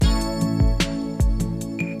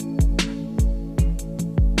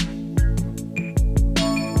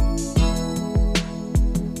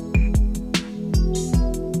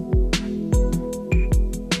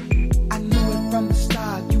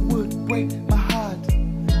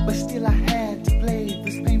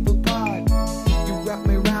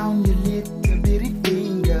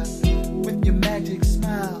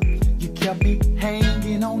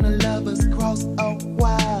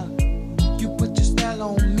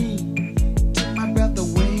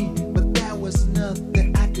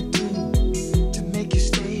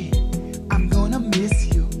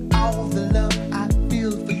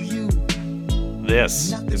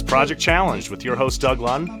This is Project Challenged with your host Doug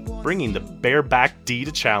Lunn, bringing the bareback D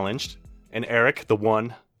to Challenged, and Eric, the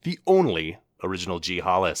one, the only original G.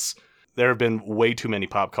 Hollis. There have been way too many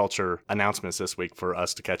pop culture announcements this week for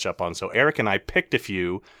us to catch up on, so Eric and I picked a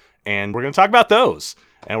few, and we're going to talk about those.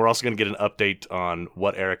 And we're also going to get an update on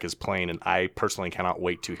what Eric is playing, and I personally cannot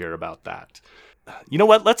wait to hear about that. You know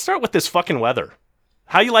what? Let's start with this fucking weather.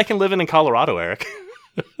 How you liking living in Colorado, Eric?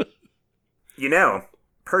 You know,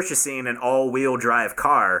 purchasing an all-wheel drive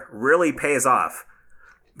car really pays off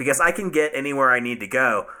because I can get anywhere I need to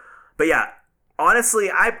go. But yeah, honestly,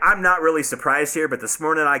 I'm not really surprised here, but this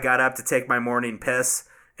morning I got up to take my morning piss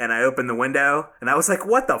and I opened the window and I was like,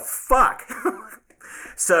 what the fuck?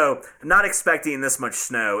 So, not expecting this much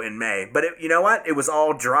snow in May. But you know what? It was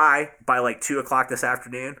all dry by like 2 o'clock this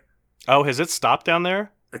afternoon. Oh, has it stopped down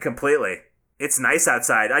there? Completely. It's nice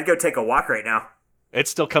outside. I'd go take a walk right now.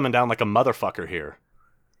 It's still coming down like a motherfucker here.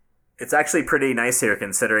 It's actually pretty nice here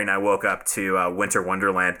considering I woke up to winter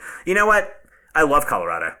wonderland. You know what? I love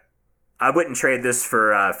Colorado. I wouldn't trade this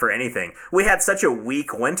for anything. We had such a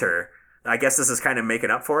weak winter. I guess this is kind of making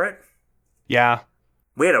up for it. Yeah.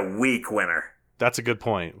 We had a weak winter. That's a good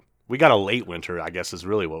point. We got a late winter, I guess, is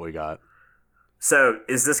really what we got. So,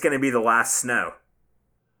 is this going to be the last snow?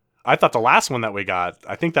 I thought the last one that we got,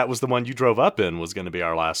 I think that was the one you drove up in, was going to be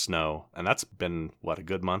our last snow. And that's been, what, a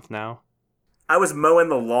good month now? I was mowing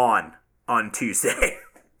the lawn on Tuesday.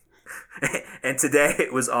 And today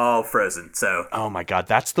it was all frozen, so. Oh my God,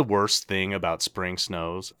 that's the worst thing about spring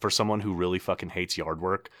snows for someone who really fucking hates yard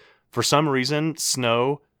work. For some reason,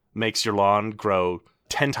 snow makes your lawn grow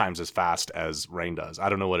 10 times as fast as rain does. I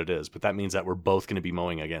don't know what it is, but that means that we're both going to be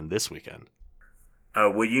mowing again this weekend. Oh,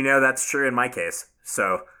 well, you know that's true in my case.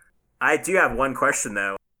 So, I do have one question,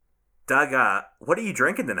 though. Doug, what are you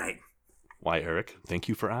drinking tonight? Why, Eric, thank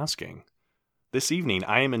you for asking. This evening,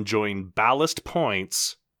 I am enjoying Ballast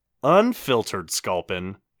Point's Unfiltered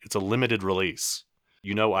Sculpin. It's a limited release.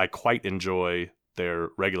 You know I quite enjoy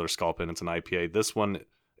their regular Sculpin. It's an IPA. This one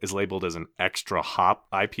is labeled as an extra hop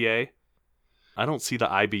IPA. I don't see the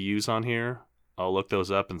IBUs on here. I'll look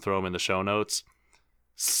those up and throw them in the show notes.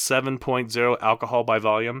 7.0 alcohol by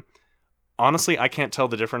volume. Honestly, I can't tell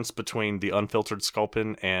the difference between the unfiltered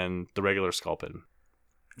Sculpin and the regular Sculpin.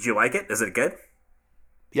 Do you like it? Is it good?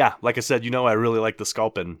 Yeah, like I said, you know I really like the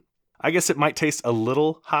Sculpin. I guess it might taste a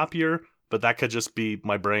little hoppier, but that could just be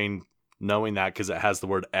my brain knowing that because it has the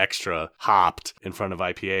word extra hopped in front of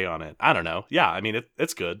IPA on it. I don't know. Yeah, I mean,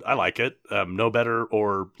 it's good. I like it. No better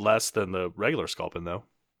or less than the regular Sculpin, though.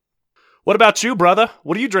 What about you, brother?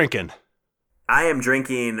 What are you drinking? I am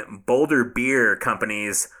drinking Boulder Beer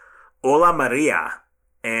Company's Hola Maria,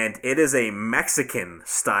 and it is a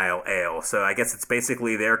Mexican-style ale. So I guess it's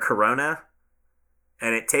basically their Corona,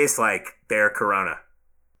 and it tastes like their Corona.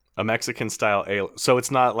 A Mexican-style ale. So it's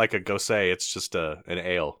not like a Gosé, it's just an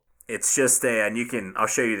ale. It's just and I'll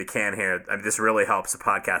show you the can here. I mean, this really helps the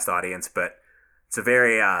podcast audience, but it's a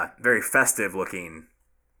very festive-looking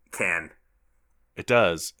can. It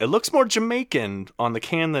does. It looks more Jamaican on the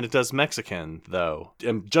can than it does Mexican, though.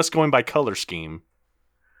 I'm just going by color scheme.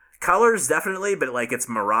 Colors, definitely, but like it's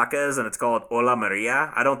maracas and it's called Hola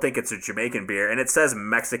Maria. I don't think it's a Jamaican beer, and it says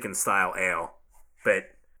Mexican-style ale, but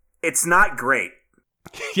it's not great.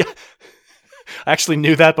 Yeah. I actually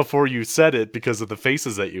knew that before you said it because of the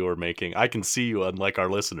faces that you were making. I can see you, unlike our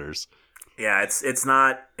listeners. Yeah, it's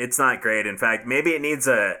not great. In fact, maybe it needs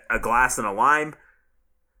a glass and a lime,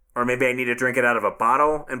 or maybe I need to drink it out of a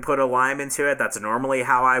bottle and put a lime into it. That's normally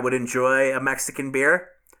how I would enjoy a Mexican beer.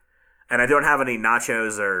 And I don't have any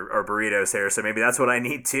nachos or burritos here, so maybe that's what I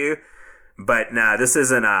need too. But nah, this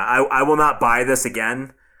isn't. I will not buy this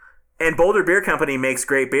again. And Boulder Beer Company makes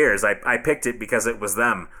great beers. I picked it because it was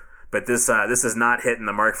them. But this is not hitting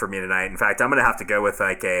the mark for me tonight. In fact, I'm gonna have to go with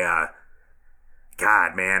like a.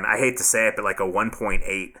 God, man, I hate to say it, but like a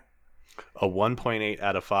 1.8. A 1.8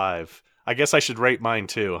 out of 5. I guess I should rate mine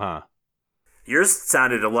too, huh? Yours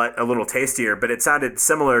sounded a little tastier, but it sounded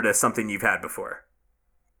similar to something you've had before.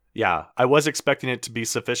 Yeah, I was expecting it to be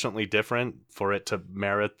sufficiently different for it to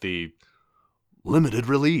merit the limited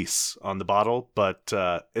release on the bottle, but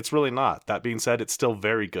it's really not. That being said, it's still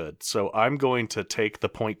very good. So I'm going to take the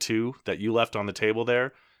 0.2 that you left on the table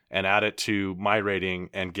there and add it to my rating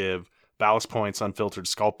and give Ballast Point's Unfiltered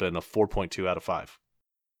Sculpin a 4.2 out of 5.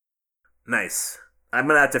 Nice. I'm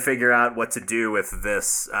going to have to figure out what to do with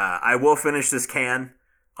this. I will finish this can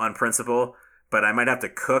on principle, but I might have to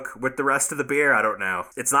cook with the rest of the beer. I don't know.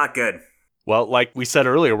 It's not good. Well, like we said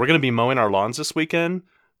earlier, we're going to be mowing our lawns this weekend.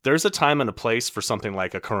 There's a time and a place for something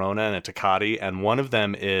like a Corona and a Tecate, and one of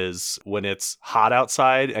them is when it's hot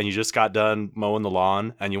outside and you just got done mowing the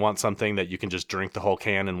lawn and you want something that you can just drink the whole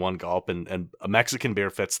can in one gulp, and a Mexican beer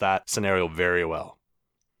fits that scenario very well.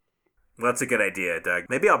 Well, that's a good idea, Doug.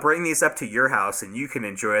 Maybe I'll bring these up to your house and you can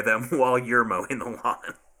enjoy them while you're mowing the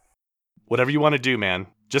lawn. Whatever you want to do, man.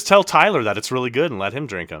 Just tell Tyler that it's really good and let him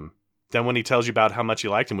drink them. Then when he tells you about how much you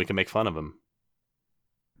liked him, we can make fun of him.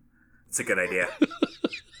 It's a good idea.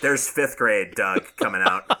 There's 5th grade Doug coming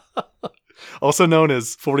out. Also known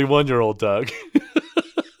as 41-year-old Doug.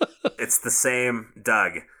 It's the same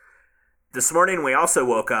Doug. This morning we also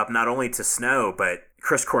woke up not only to snow, but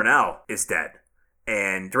Chris Cornell is dead.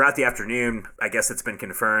 And throughout the afternoon, I guess it's been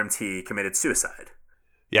confirmed he committed suicide.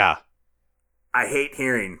 Yeah. I hate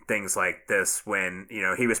hearing things like this when,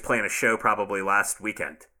 he was playing a show probably last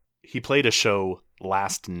weekend. He played a show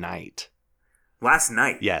last night. Last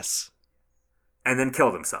night? Yes. And then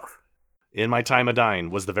killed himself. In My Time of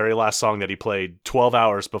Dying was the very last song that he played 12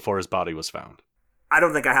 hours before his body was found. I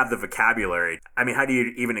don't think I have the vocabulary. I mean, how do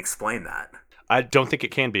you even explain that? I don't think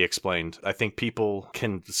it can be explained. I think people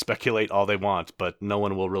can speculate all they want, but no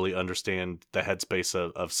one will really understand the headspace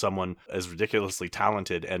of someone as ridiculously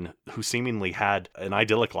talented and who seemingly had an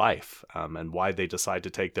idyllic life, and why they decide to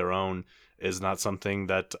take their own is not something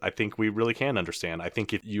that I think we really can understand. I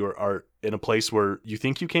think if you are in a place where you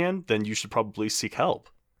think you can, then you should probably seek help.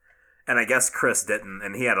 And I guess Chris didn't,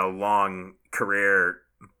 and he had a long career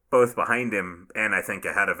both behind him and I think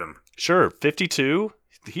ahead of him. Sure, 52.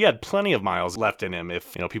 He had plenty of miles left in him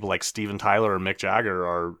if, people like Steven Tyler or Mick Jagger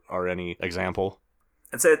are any example.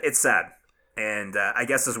 And so it's sad. And I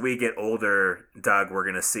guess as we get older, Doug, we're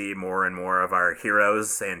going to see more and more of our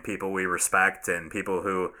heroes and people we respect and people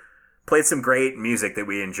who played some great music that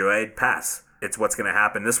we enjoyed pass. It's what's going to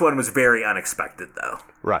happen. This one was very unexpected, though.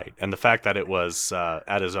 Right. And the fact that it was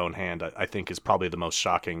at his own hand, I think, is probably the most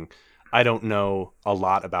shocking. I don't know a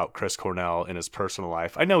lot about Chris Cornell in his personal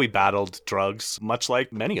life. I know he battled drugs, much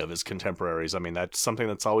like many of his contemporaries. I mean, that's something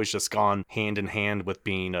that's always just gone hand in hand with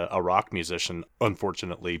being a rock musician,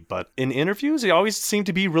 unfortunately. But in interviews, he always seemed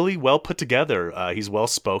to be really well put together. He's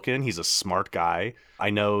well-spoken. He's a smart guy. I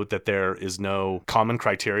know that there is no common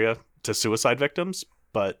criteria to suicide victims,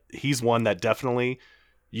 but he's one that definitely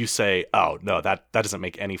you say, oh, no, that doesn't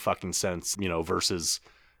make any fucking sense, versus,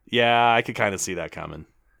 yeah, I could kind of see that coming.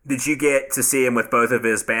 Did you get to see him with both of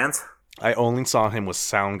his bands? I only saw him with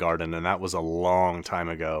Soundgarden, and that was a long time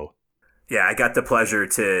ago. Yeah, I got the pleasure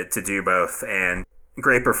to do both, and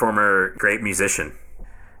great performer, great musician.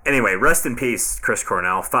 Anyway, rest in peace, Chris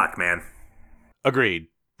Cornell. Fuck, man. Agreed.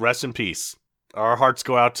 Rest in peace. Our hearts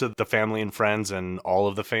go out to the family and friends and all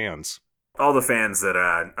of the fans. All the fans that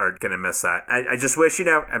are going to miss that. I just wish,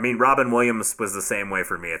 Robin Williams was the same way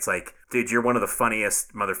for me. It's like, dude, you're one of the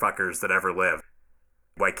funniest motherfuckers that ever lived.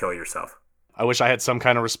 Why kill yourself? I wish I had some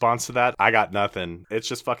kind of response to that. I got nothing. It's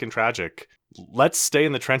just fucking tragic. Let's stay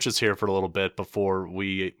in the trenches here for a little bit before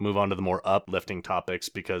we move on to the more uplifting topics,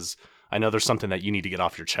 because I know there's something that you need to get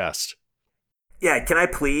off your chest. Yeah, can I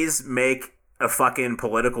please make a fucking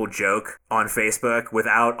political joke on Facebook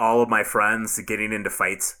without all of my friends getting into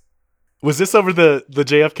fights? Was this over the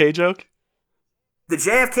JFK joke? The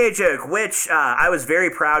JFK joke, which I was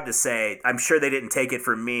very proud to say, I'm sure they didn't take it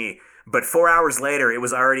from me, but 4 hours later, it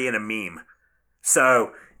was already in a meme.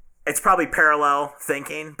 So it's probably parallel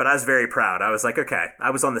thinking, but I was very proud. I was like, okay,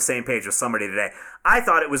 I was on the same page with somebody today. I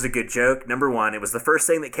thought it was a good joke. Number one, it was the first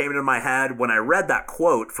thing that came into my head when I read that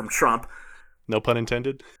quote from Trump. No pun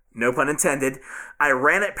intended? No pun intended. I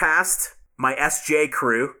ran it past my SJ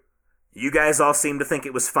crew. You guys all seemed to think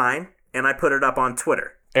it was fine, and I put it up on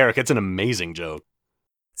Twitter. Eric, it's an amazing joke.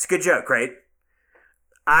 It's a good joke, right?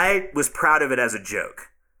 I was proud of it as a joke.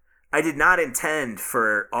 I did not intend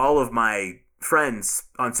for all of my friends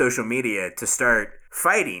on social media to start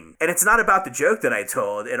fighting. And it's not about the joke that I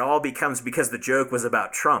told. It all becomes because the joke was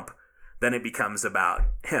about Trump. Then it becomes about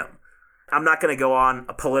him. I'm not going to go on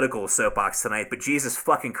a political soapbox tonight, but Jesus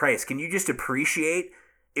fucking Christ, can you just appreciate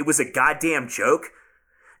it was a goddamn joke?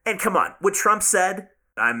 And come on, what Trump said,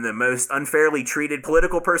 I'm the most unfairly treated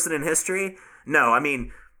political person in history? No, I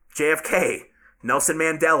mean, JFK, Nelson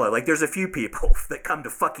Mandela, like there's a few people that come to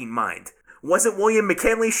fucking mind. Wasn't William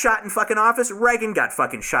McKinley shot in fucking office? Reagan got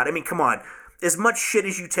fucking shot. I mean, come on. As much shit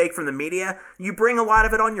as you take from the media, you bring a lot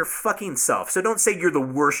of it on your fucking self. So don't say you're the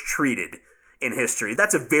worst treated in history.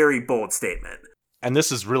 That's a very bold statement. And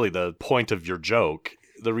this is really the point of your joke.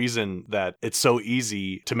 the reason that it's so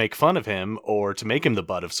easy to make fun of him or to make him the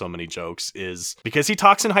butt of so many jokes is because he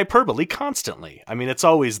talks in hyperbole constantly. I mean, it's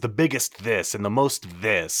always the biggest this and the most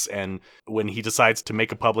this. And when he decides to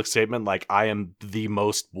make a public statement like, I am the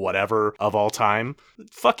most whatever of all time,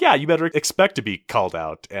 fuck yeah, you better expect to be called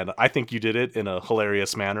out. And I think you did it in a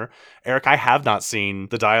hilarious manner. Eric, I have not seen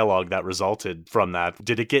the dialogue that resulted from that.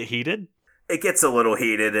 Did it get heated? It gets a little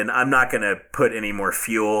heated, and I'm not going to put any more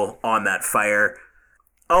fuel on that fire.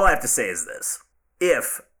 All I have to say is this.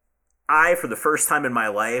 If I, for the first time in my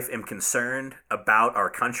life, am concerned about our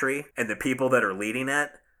country and the people that are leading it,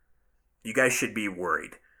 you guys should be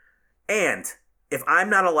worried. And if I'm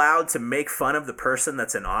not allowed to make fun of the person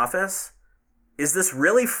that's in office, is this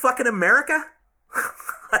really fucking America?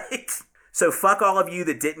 So fuck all of you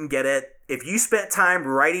that didn't get it. If you spent time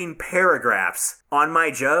writing paragraphs on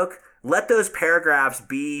my joke, let those paragraphs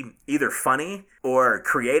be either funny or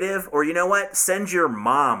creative, or you know what? Send your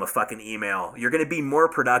mom a fucking email. You're going to be more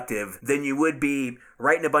productive than you would be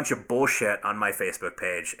writing a bunch of bullshit on my Facebook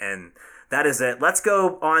page. And that is it. Let's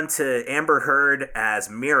go on to Amber Heard as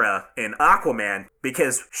Mira in Aquaman,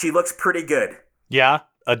 because she looks pretty good. Yeah,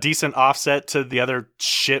 a decent offset to the other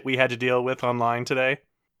shit we had to deal with online today.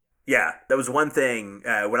 Yeah, that was one thing.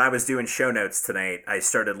 When I was doing show notes tonight, I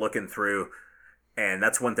started looking through, and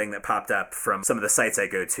that's one thing that popped up from some of the sites I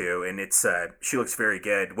go to, and it's she looks very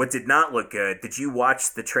good. What did not look good, did you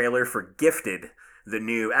watch the trailer for Gifted, the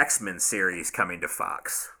new X-Men series coming to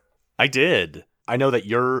Fox? I did. I know that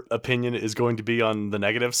your opinion is going to be on the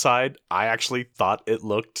negative side. I actually thought it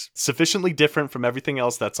looked sufficiently different from everything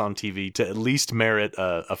else that's on TV to at least merit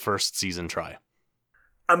a first season try.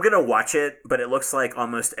 I'm going to watch it, but it looks like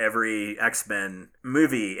almost every X-Men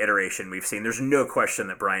movie iteration we've seen. There's no question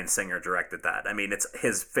that Bryan Singer directed that. I mean,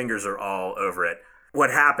 his fingers are all over it. What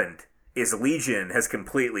happened is Legion has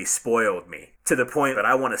completely spoiled me to the point that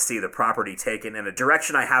I want to see the property taken in a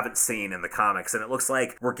direction I haven't seen in the comics. And it looks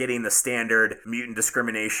like we're getting the standard mutant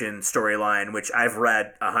discrimination storyline, which I've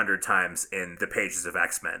read 100 times in the pages of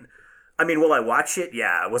X-Men. I mean, will I watch it?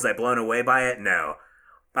 Yeah. Was I blown away by it? No.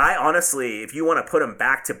 I honestly, if you want to put them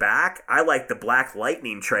back to back, I like the Black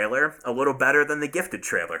Lightning trailer a little better than the Gifted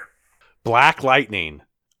trailer. Black Lightning.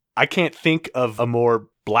 I can't think of a more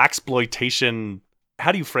blaxploitation.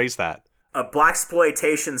 How do you phrase that? A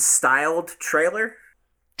blaxploitation styled trailer?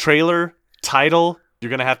 Trailer, title. You're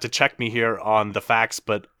going to have to check me here on the facts,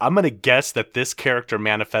 but I'm going to guess that this character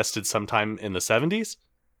manifested sometime in the 70s?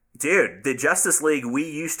 Dude, the Justice League we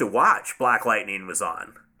used to watch, Black Lightning was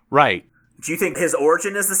on. Right. Do you think his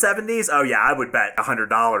origin is the 70s? Oh, yeah, I would bet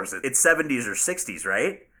 $100. It's 70s or 60s,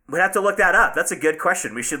 right? We'd have to look that up. That's a good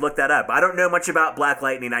question. We should look that up. I don't know much about Black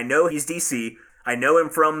Lightning. I know he's DC. I know him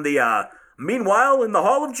from the Meanwhile in the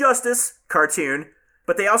Hall of Justice cartoon.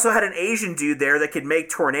 But they also had an Asian dude there that could make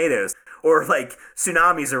tornadoes or, like,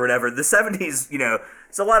 tsunamis or whatever. The 70s, you know,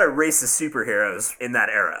 there's a lot of racist superheroes in that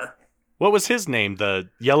era. What was his name? The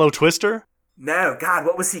Yellow Twister? No, God,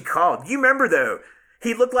 what was he called? You remember, though?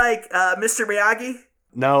 He looked like Mr. Miyagi?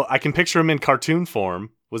 No, I can picture him in cartoon form.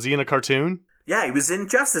 Was he in a cartoon? Yeah, he was in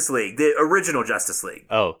Justice League, the original Justice League.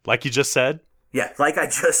 Oh, like you just said? Yeah, like I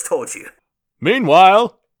just told you.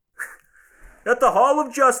 Meanwhile, at the Hall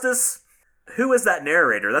of Justice. Who is that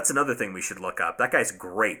narrator? That's another thing we should look up. That guy's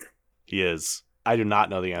great. He is. I do not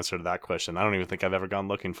know the answer to that question. I don't even think I've ever gone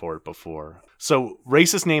looking for it before. So,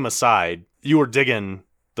 racist name aside, you were digging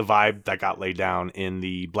the vibe that got laid down in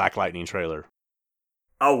the Black Lightning trailer.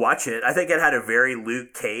 I'll watch it. I think it had a very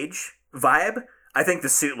Luke Cage vibe. I think the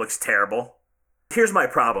suit looks terrible. Here's my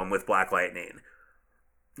problem with Black Lightning.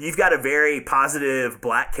 You've got a very positive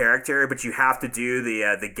black character, but you have to do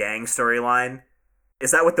the gang storyline.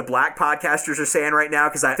 Is that what the black podcasters are saying right now?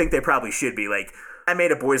 Because I think they probably should be. Like, I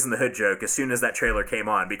made a Boys in the Hood joke as soon as that trailer came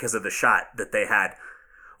on because of the shot that they had.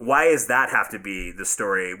 Why does that have to be the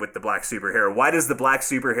story with the black superhero? Why does the black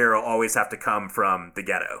superhero always have to come from the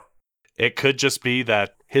ghetto? It could just be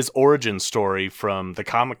that his origin story from the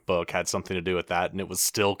comic book had something to do with that, and it was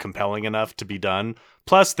still compelling enough to be done.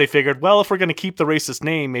 Plus, they figured, well, if we're going to keep the racist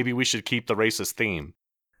name, maybe we should keep the racist theme.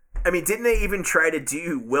 I mean, didn't they even try to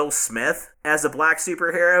do Will Smith as a black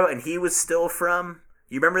superhero, and he was still from...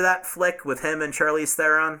 You remember that flick with him and Charlize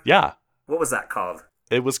Theron? Yeah. What was that called?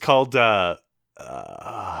 It was called, it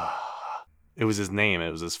was his name.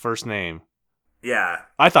 It was his first name. Yeah.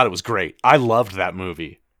 I thought it was great. I loved that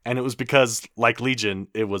movie. And it was because, like Legion,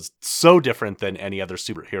 it was so different than any other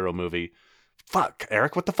superhero movie. Fuck,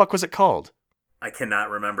 Eric, what the fuck was it called? I cannot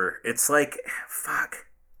remember. It's like, fuck.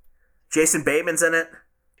 Jason Bateman's in it?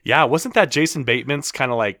 Yeah, wasn't that Jason Bateman's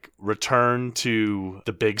kind of like return to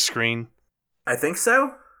the big screen? I think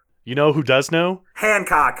so. You know who does know?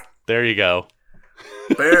 Hancock. There you go.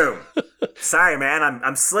 Boom. Sorry, man.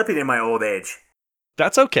 I'm slipping in my old age.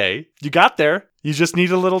 That's okay. You got there. You just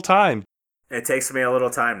need a little time. It takes me a little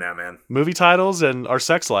time now, man. Movie titles and our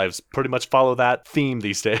sex lives pretty much follow that theme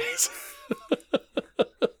these days.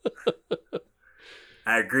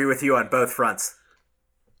 I agree with you on both fronts.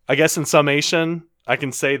 I guess in summation, I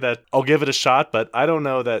can say that I'll give it a shot, but I don't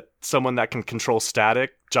know that someone that can control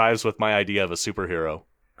static jives with my idea of a superhero.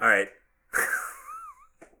 All right.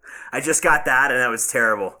 I just got that, and that was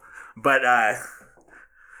terrible. But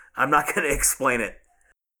I'm not going to explain it.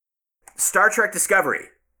 Star Trek Discovery.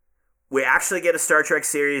 We actually get a Star Trek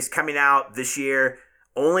series coming out this year,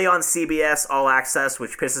 only on CBS All Access,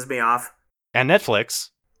 which pisses me off. And Netflix.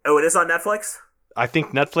 Oh, it is on Netflix? I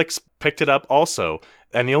think Netflix picked it up also.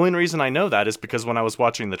 And the only reason I know that is because when I was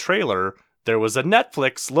watching the trailer, there was a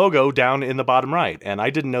Netflix logo down in the bottom right. And I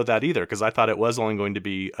didn't know that either because I thought it was only going to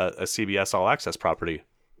be a CBS All Access property.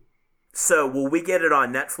 So will we get it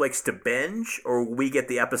on Netflix to binge, or will we get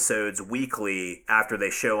the episodes weekly after they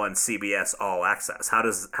show on CBS All Access? How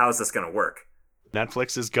is this going to work?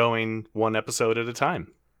 Netflix is going one episode at a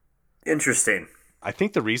time. Interesting. I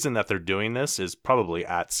think the reason that they're doing this is probably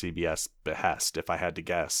at CBS behest, if I had to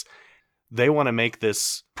guess. They want to make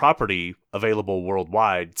this property available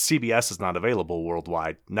worldwide. CBS is not available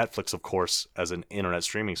worldwide. Netflix, of course, as an internet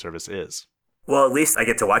streaming service is. Well, at least I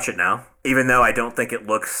get to watch it now, even though I don't think it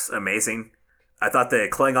looks amazing. I thought the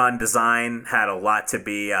Klingon design had a lot to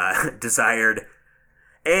be desired.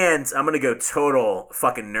 And I'm going to go total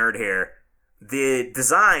fucking nerd here. The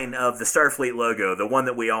design of the Starfleet logo, the one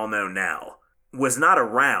that we all know now, was not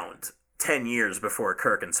around 10 years before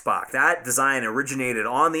Kirk and Spock. That design originated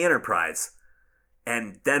on the Enterprise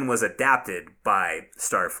and then was adapted by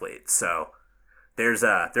Starfleet. So there's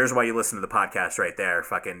why you listen to the podcast right there,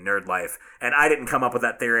 fucking nerd life. And I didn't come up with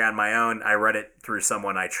that theory on my own. I read it through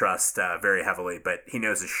someone I trust very heavily, but he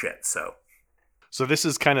knows his shit, so. So this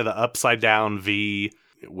is kind of the upside down V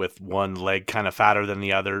with one leg kind of fatter than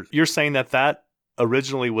the other. You're saying that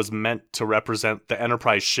originally was meant to represent the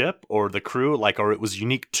Enterprise ship or the crew, or it was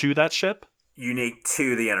unique to that ship? Unique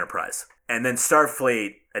to the Enterprise. And then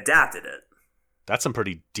Starfleet adapted it. That's some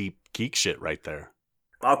pretty deep geek shit right there.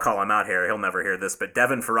 I'll call him out here. He'll never hear this, but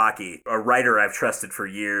Devin Faraki, a writer I've trusted for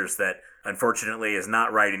years that unfortunately is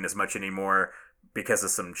not writing as much anymore because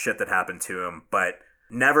of some shit that happened to him, but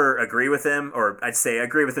never agree with him, or I'd say I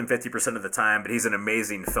agree with him 50% of the time, but he's an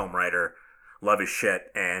amazing film writer. Love his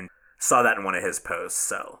shit, and saw that in one of his posts,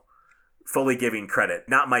 so fully giving credit.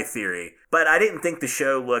 Not my theory. But I didn't think the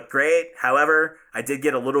show looked great. However, I did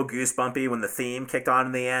get a little goosebumpy when the theme kicked on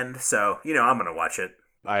in the end, so, I'm going to watch it.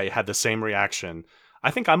 I had the same reaction. I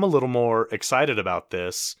think I'm a little more excited about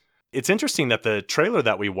this. It's interesting that the trailer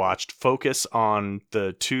that we watched focus on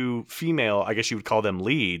the two female, I guess you would call them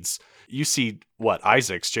leads. You see,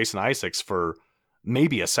 Jason Isaacs for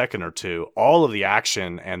maybe a second or two. All of the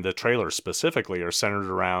action and the trailer specifically are centered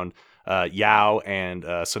around Yao and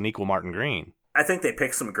Sonequa Martin Green. I think they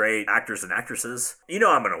picked some great actors and actresses. I'm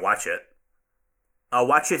going to watch it. I'll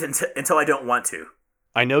watch it until I don't want to.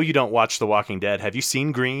 I know you don't watch The Walking Dead. Have you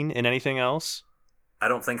seen Green in anything else? I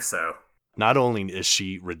don't think so. Not only is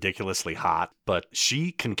she ridiculously hot, but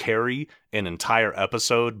she can carry an entire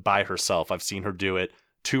episode by herself. I've seen her do it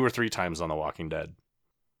 2 or 3 times on The Walking Dead.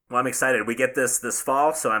 Well, I'm excited. We get this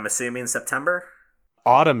fall, so I'm assuming September?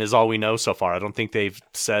 Autumn is all we know so far. I don't think they've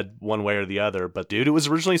said one way or the other, but dude, it was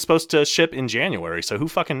originally supposed to ship in January, so who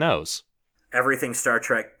fucking knows? Everything Star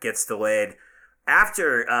Trek gets delayed.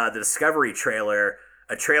 After the Discovery trailer,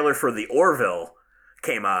 a trailer for The Orville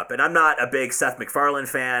came up, and I'm not a big Seth MacFarlane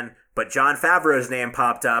fan, but Jon Favreau's name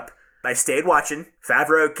popped up. I stayed watching.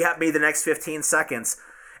 Favreau kept me the next 15 seconds.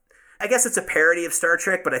 I guess it's a parody of Star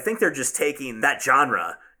Trek, but I think they're just taking that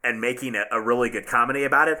genre and making a really good comedy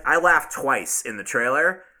about it. I laughed twice in the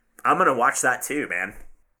trailer. I'm going to watch that too, man.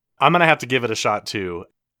 I'm going to have to give it a shot too.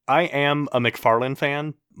 I am a MacFarlane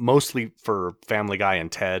fan, mostly for Family Guy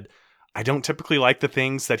and Ted. I don't typically like the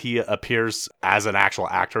things that he appears as an actual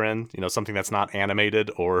actor in, something that's not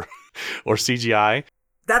animated or CGI.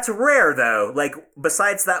 That's rare, though.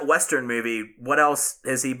 Besides that Western movie, what else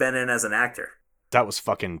has he been in as an actor? That was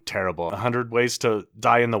fucking terrible. 100 Ways to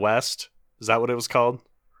Die in the West? Is that what it was called?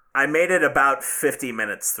 I made it about 50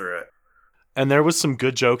 minutes through it. And there was some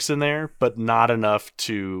good jokes in there, but not enough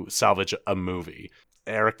to salvage a movie.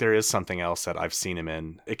 Eric, there is something else that I've seen him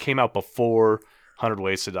in. It came out before 100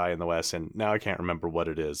 Ways to Die in the West, and now I can't remember what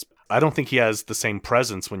it is. I don't think he has the same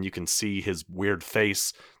presence when you can see his weird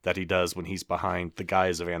face that he does when he's behind the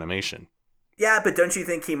guise of animation. Yeah, but don't you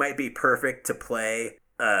think he might be perfect to play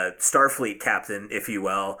Starfleet captain, if you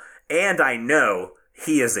will, and I know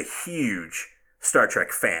he is a huge Star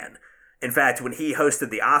Trek fan. In fact, when he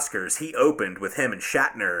hosted the Oscars, he opened with him and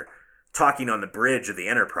Shatner talking on the bridge of the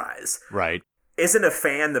Enterprise. Right. Isn't a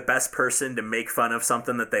fan the best person to make fun of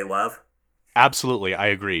something that they love? Absolutely, I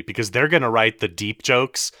agree, because they're going to write the deep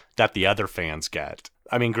jokes that the other fans get.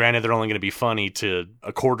 I mean, granted, they're only going to be funny to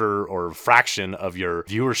a quarter or a fraction of your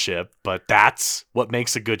viewership, but that's what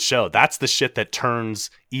makes a good show. That's the shit that turns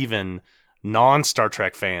even non-Star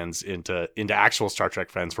Trek fans into actual Star Trek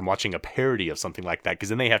fans from watching a parody of something like that, because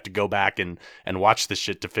then they have to go back and watch the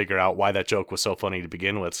shit to figure out why that joke was so funny to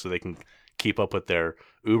begin with, so they can keep up with their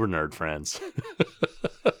uber nerd friends.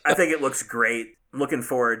 I think it looks great. Looking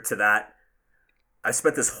forward to that. I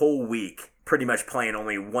spent this whole week pretty much playing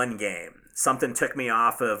only one game. Something took me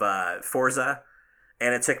off of Forza,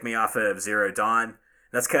 and it took me off of Zero Dawn.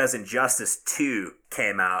 That's because Injustice 2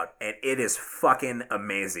 came out, and it is fucking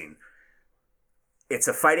amazing. It's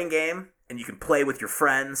a fighting game, and you can play with your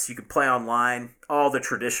friends, you can play online, all the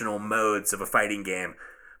traditional modes of a fighting game,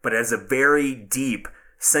 but it has a very deep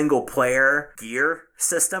single-player gear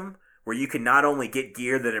system where you can not only get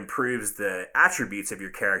gear that improves the attributes of your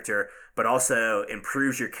character, but also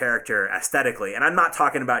improves your character aesthetically. And I'm not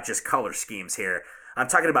talking about just color schemes here. I'm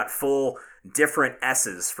talking about full different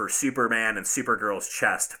S's for Superman and Supergirl's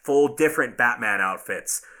chest, full different Batman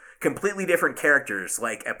outfits, completely different characters,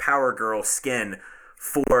 like a Power Girl skin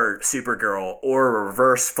for Supergirl or a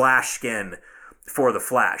reverse Flash skin for the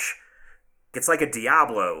Flash. It's like a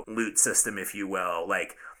Diablo loot system, if you will,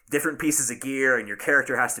 like different pieces of gear, and your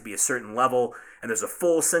character has to be a certain level, and there's a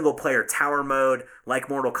full single-player tower mode, like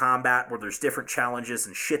Mortal Kombat, where there's different challenges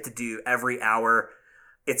and shit to do every hour.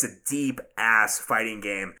 It's a deep-ass fighting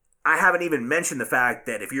game. I haven't even mentioned the fact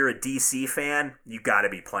that if you're a DC fan, you gotta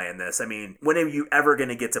be playing this. I mean, when are you ever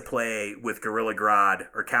gonna get to play with Gorilla Grodd,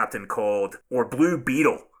 or Captain Cold, or Blue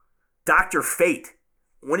Beetle? Dr. Fate?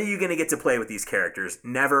 When are you gonna get to play with these characters?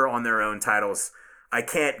 Never on their own titles. I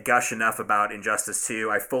can't gush enough about Injustice 2.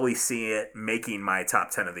 I fully see it making my top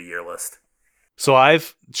 10 of the year list. So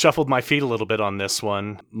I've shuffled my feet a little bit on this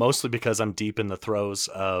one, mostly because I'm deep in the throes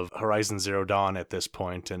of Horizon Zero Dawn at this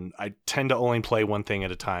point, and I tend to only play one thing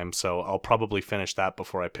at a time, so I'll probably finish that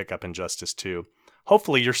before I pick up Injustice 2.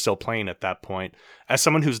 Hopefully you're still playing at that point. As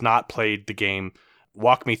someone who's not played the game,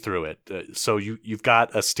 walk me through it. So you've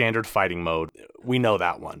got a standard fighting mode. We know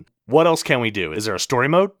that one. What else can we do? Is there a story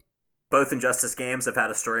mode? Both Injustice games have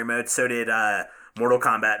had a story mode. So did Mortal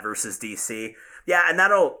Kombat versus DC. Yeah, and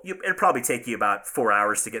it'll probably take you about 4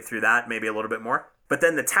 hours to get through that, maybe a little bit more. But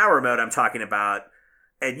then the tower mode I'm talking about,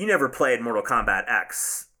 and you never played Mortal Kombat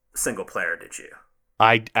X single player, did you?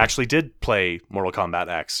 I actually did play Mortal Kombat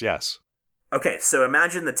X, yes. Okay, so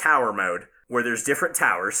imagine the tower mode where there's different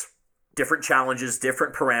towers, different challenges,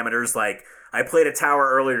 different parameters. Like, I played a tower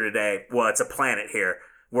earlier today, well, it's a planet here,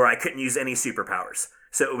 where I couldn't use any superpowers.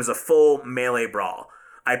 So it was a full melee brawl.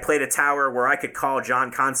 I played a tower where I could call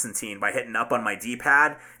John Constantine by hitting up on my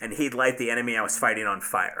D-pad, and he'd light the enemy I was fighting on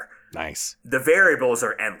fire. Nice. The variables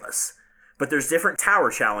are endless, but there's different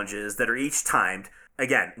tower challenges that are each timed.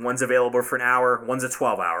 Again, one's available for an hour, one's a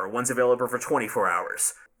 12-hour, one's available for 24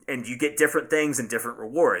 hours. And you get different things and different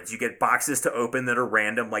rewards. You get boxes to open that are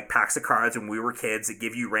random, like packs of cards when we were kids that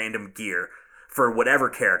give you random gear for whatever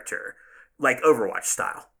character, like Overwatch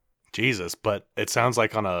style. Jesus, but it sounds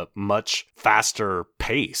like on a much faster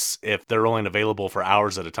pace if they're only available for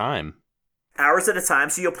hours at a time. Hours at a time,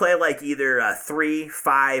 so you'll play like either 3,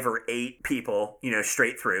 5, or 8 people,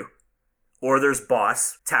 straight through. Or there's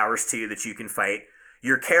boss towers too that you can fight.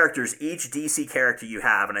 Your characters, each DC character you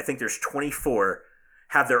have, and I think there's 24,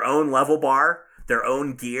 have their own level bar, their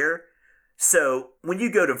own gear. So when you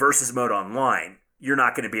go to versus mode online, you're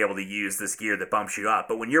not going to be able to use this gear that bumps you up.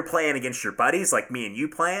 But when you're playing against your buddies, like me and you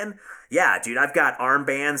playing, yeah, dude, I've got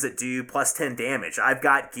armbands that do plus 10 damage. I've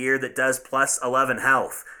got gear that does plus 11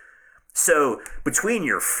 health. So between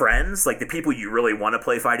your friends, like the people you really want to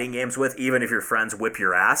play fighting games with, even if your friends whip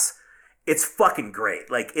your ass, it's fucking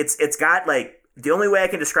great. Like it's got like, the only way I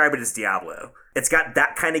can describe it is Diablo. It's got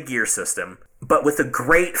that kind of gear system, but with a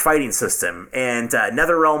great fighting system. And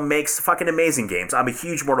NetherRealm makes fucking amazing games. I'm a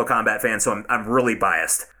huge Mortal Kombat fan, so I'm really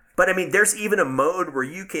biased. But I mean, there's even a mode where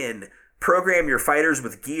you can program your fighters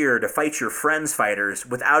with gear to fight your friends' fighters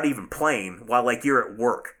without even playing while like you're at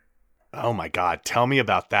work. Oh my God, tell me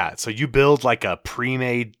about that. So you build like a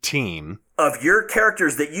pre-made team of your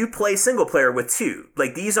characters that you play single player with too.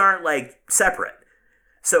 Like these aren't like separate.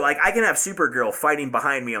 So, like, I can have Supergirl fighting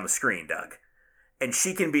behind me on the screen, Doug. And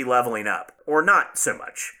she can be leveling up. Or not so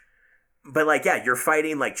much. But, like, yeah, you're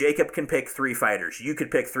fighting, like, Jacob can pick 3 fighters. You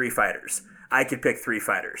could pick 3 fighters. I could pick 3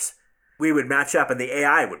 fighters. We would match up and the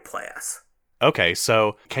AI would play us. Okay,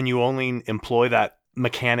 so can you only employ that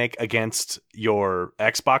mechanic against your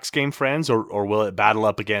Xbox game friends, or will it battle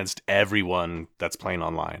up against everyone that's playing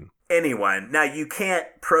online? Anyone. Now, you can't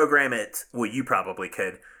program it. Well, you probably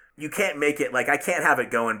could. You can't make it like I can't have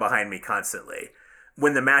it going behind me constantly.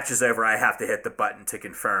 When the match is over, I have to hit the button to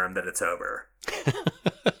confirm that it's over.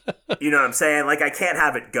 You know what I'm saying? Like, I can't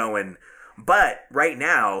have it going. But right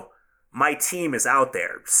now, my team is out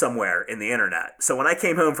there somewhere in the internet. So when I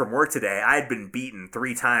came home from work today, I had been beaten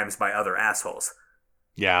 3 times by other assholes.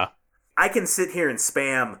 Yeah. I can sit here and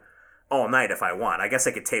spam all night if I want. I guess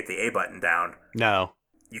I could tape the A button down. No.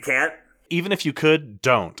 You can't? Even if you could,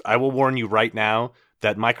 don't. I will warn you right now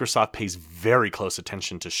that Microsoft pays very close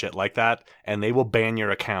attention to shit like that, and they will ban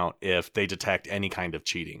your account if they detect any kind of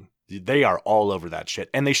cheating. They are all over that shit,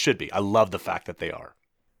 and they should be. I love the fact that they are.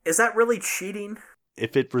 Is that really cheating?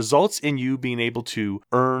 If it results in you being able to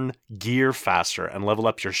earn gear faster and level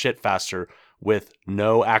up your shit faster with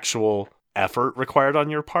no actual effort required on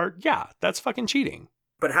your part, yeah, that's fucking cheating.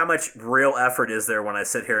 But how much real effort is there when I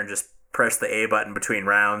sit here and just press the A button between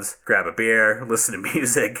rounds, grab a beer, listen to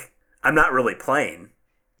music? I'm not really playing.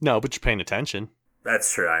 No, but you're paying attention.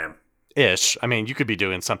 That's true, I am. Ish. I mean, you could be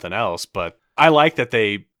doing something else, but I like that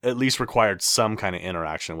they at least required some kind of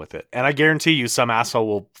interaction with it. And I guarantee you some asshole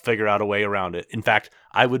will figure out a way around it. In fact,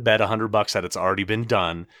 I would bet $100 that it's already been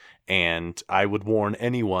done, and I would warn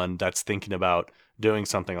anyone that's thinking about doing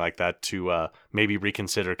something like that to maybe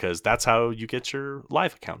reconsider, because that's how you get your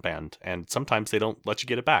live account banned, and sometimes they don't let you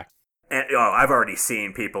get it back. And I've already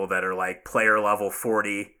seen people that are like player level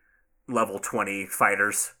 40, level 20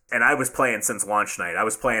 fighters, and I was playing since launch night. I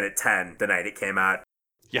was playing at 10 the night it came out.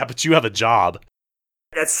 Yeah, but you have a job.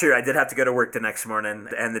 That's true. I did have to go to work the next morning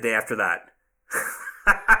and the day after that.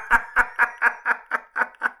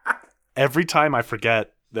 Every time I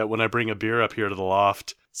forget that when I bring a beer up here to the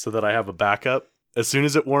loft so that I have a backup, as soon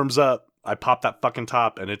as it warms up, I pop that fucking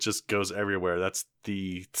top and it just goes everywhere. That's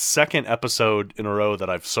the 2nd episode in a row that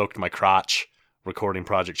I've soaked my crotch recording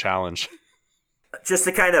Project Challenge. Just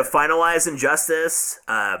to kind of finalize Injustice,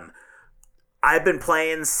 I've been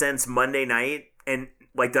playing since Monday night, and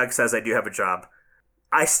like Doug says, I do have a job.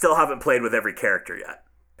 I still haven't played with every character yet.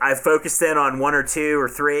 I've focused in on 1 or 2 or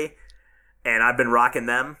 3, and I've been rocking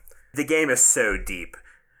them. The game is so deep.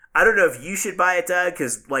 I don't know if you should buy it, Doug,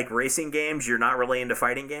 because like racing games, you're not really into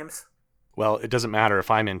fighting games. Well, it doesn't matter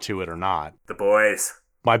if I'm into it or not. The boys.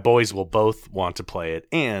 My boys will both want to play it,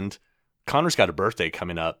 and Connor's got a birthday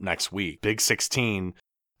coming up next week. Big 16.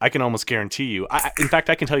 I can almost guarantee you. In fact,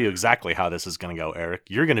 I can tell you exactly how this is going to go, Eric.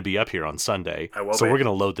 You're going to be up here on Sunday. I will so be. We're going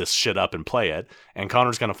to load this shit up and play it. And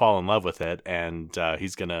Connor's going to fall in love with it. And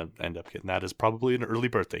he's going to end up getting that as probably an early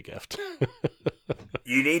birthday gift.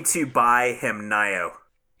 You need to buy him Nioh.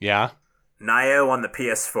 Yeah? Nioh on the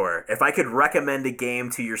PS4. If I could recommend a game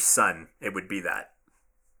to your son, it would be that.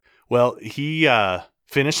 Well, he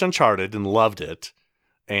finished Uncharted and loved it.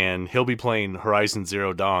 And he'll be playing Horizon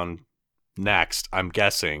Zero Dawn next, I'm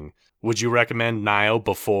guessing. Would you recommend Nioh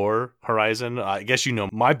before Horizon? I guess you know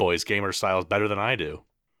my boy's gamer style is better than I do.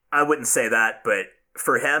 I wouldn't say that, but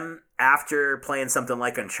for him, after playing something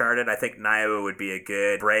like Uncharted, I think Nioh would be a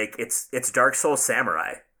good break. It's Dark Souls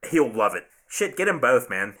Samurai. He'll love it. Shit, get him both,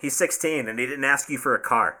 man. He's 16 and he didn't ask you for a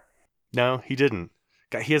car. No, he didn't.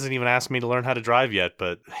 He hasn't even asked me to learn how to drive yet,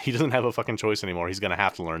 but he doesn't have a fucking choice anymore. He's going to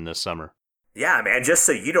have to learn this summer. Yeah, man, just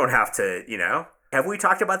so you don't have to, you know. Have we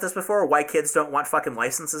talked about this before? Why kids don't want fucking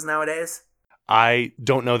licenses nowadays? I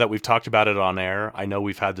don't know that we've talked about it on air. I know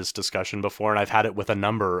we've had this discussion before, and I've had it with a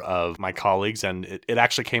number of my colleagues, and it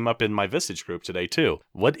actually came up in my Visage group today, too.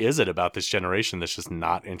 What is it about this generation that's just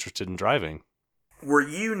not interested in driving? Were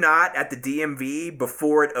you not at the DMV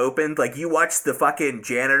before it opened? Like, you watched the fucking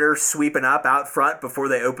janitor sweeping up out front before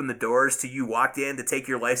they opened the doors till you walked in to take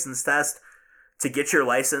your license test to get your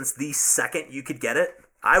license the second you could get it?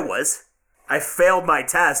 I was. I failed my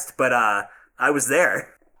test, but I was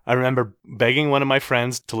there. I remember begging one of my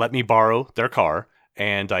friends to let me borrow their car,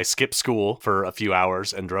 and I skipped school for a few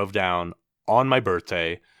hours and drove down on my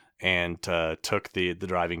birthday and took the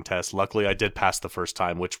driving test. Luckily, I did pass the first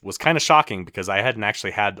time, which was kind of shocking because I hadn't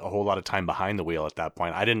actually had a whole lot of time behind the wheel at that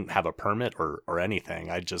point. I didn't have a permit or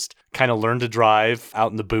anything. I just kind of learned to drive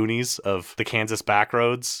out in the boonies of the Kansas back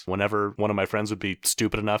roads whenever one of my friends would be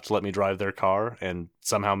stupid enough to let me drive their car, and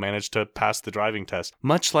somehow managed to pass the driving test.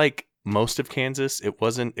 Much like most of Kansas, it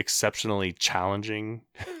wasn't exceptionally challenging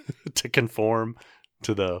to conform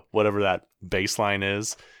to the whatever that baseline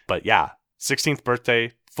is. But yeah, 16th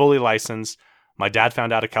birthday, fully licensed. My dad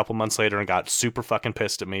found out a couple months later and got super fucking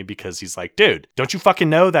pissed at me because he's like, dude, don't you fucking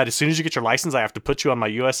know that as soon as you get your license, I have to put you on my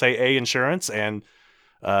USAA insurance? And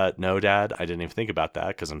no, Dad, I didn't even think about that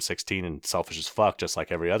because I'm 16 and selfish as fuck, just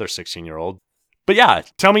like every other 16-year-old. But yeah,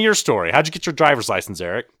 tell me your story. How'd you get your driver's license,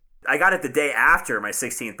 Eric? I got it the day after my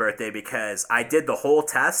 16th birthday because I did the whole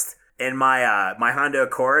test in my my Honda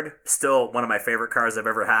Accord, still one of my favorite cars I've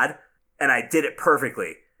ever had, and I did it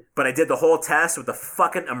perfectly. But I did the whole test with the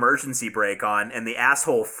fucking emergency brake on, and the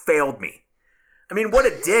asshole failed me. I mean, what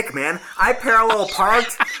a dick, man. I parallel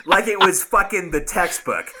parked like it was fucking the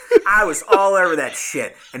textbook. I was all over that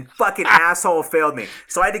shit, and fucking asshole failed me.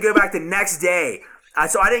 So I had to go back the next day.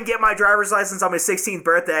 So I didn't get my driver's license on my 16th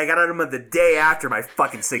birthday. I got it on the day after my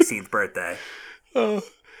fucking 16th birthday. Oh,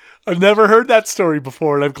 I've never heard that story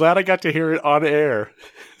before, and I'm glad I got to hear it on air.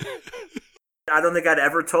 I don't think I'd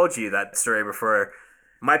ever told you that story before.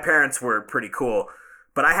 My parents were pretty cool,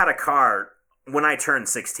 but I had a car when I turned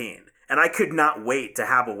 16, and I could not wait to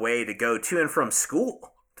have a way to go to and from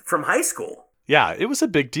school, from high school. Yeah, it was a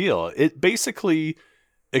big deal. It basically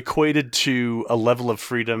equated to a level of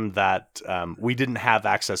freedom that we didn't have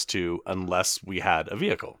access to unless we had a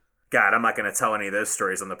vehicle. God, I'm not going to tell any of those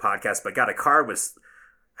stories on the podcast, but God, a car was...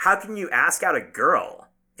 How can you ask out a girl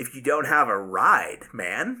if you don't have a ride,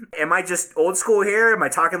 man? Am I just old school here? Am I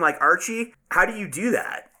talking like Archie? How do you do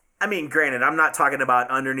that? I mean, granted, I'm not talking about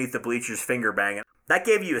underneath the bleachers finger banging. That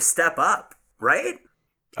gave you a step up, right?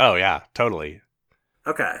 Oh, yeah, totally.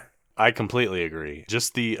 Okay. I completely agree.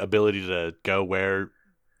 Just the ability to go where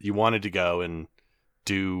you wanted to go and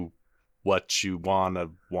do what you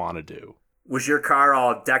wanna do. Was your car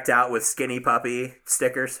all decked out with Skinny Puppy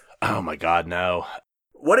stickers? Oh my God, no.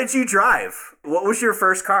 What did you drive? What was your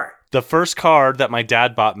first car? The first car that my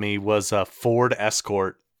dad bought me was a Ford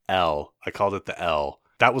Escort L. I called it the L.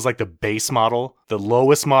 That was like the base model, the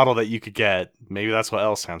lowest model that you could get. Maybe that's what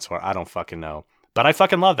L stands for. I don't fucking know. But I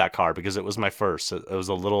fucking love that car because it was my first. It was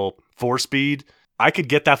a little 4-speed. I could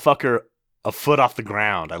get that fucker a foot off the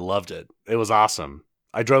ground. I loved it. It was awesome.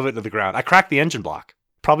 I drove it to the ground. I cracked the engine block,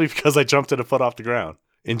 probably because I jumped it a foot off the ground.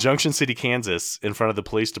 In Junction City, Kansas, in front of the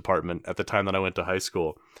police department at the time that I went to high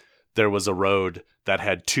school, there was a road that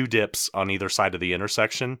had 2 dips on either side of the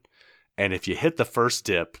intersection. And if you hit the first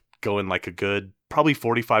dip going like a good, probably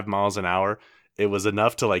 45 miles an hour, it was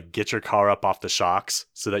enough to like get your car up off the shocks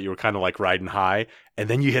so that you were kind of like riding high. And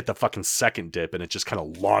then you hit the fucking second dip and it just kind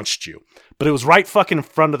of launched you. But it was right fucking in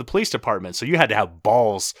front of the police department. So you had to have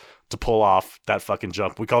balls to pull off that fucking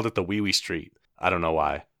jump. We called it the Wee Wee Street. I don't know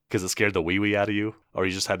why. Because it scared the wee wee out of you, or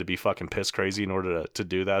you just had to be fucking piss crazy in order to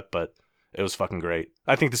do that, but it was fucking great.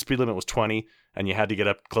 I think the speed limit was 20, and you had to get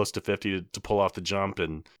up close to 50 to pull off the jump,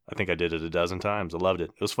 and I think I did it a dozen times. I loved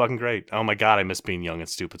it. It was fucking great. Oh my God, I miss being young and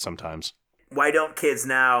stupid sometimes. Why don't kids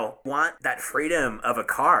now want that freedom of a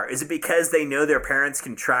car? Is it because they know their parents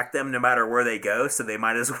can track them no matter where they go, so they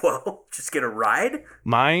might as well just get a ride?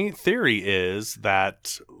 My theory is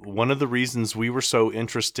that one of the reasons we were so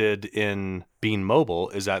interested in being mobile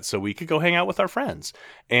is that so we could go hang out with our friends.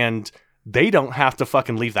 And they don't have to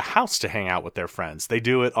fucking leave the house to hang out with their friends. They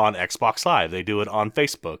do it on Xbox Live. They do it on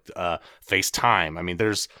Facebook, FaceTime. I mean,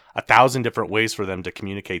 there's 1,000 different ways for them to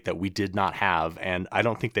communicate that we did not have. And I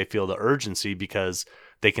don't think they feel the urgency because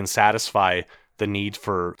they can satisfy the need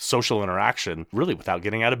for social interaction really without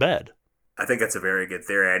getting out of bed. I think that's a very good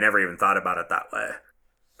theory. I never even thought about it that way.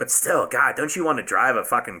 But still, God, don't you want to drive a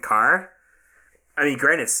fucking car? I mean,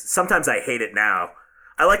 granted, sometimes I hate it now.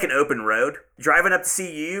 I like an open road. Driving up to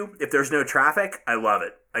see you, if there's no traffic, I love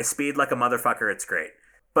it. I speed like a motherfucker, it's great.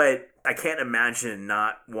 But I can't imagine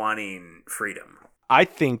not wanting freedom. I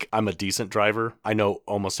think I'm a decent driver. I know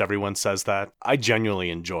almost everyone says that. I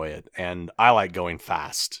genuinely enjoy it, and I like going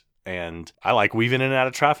fast. And I like weaving in and out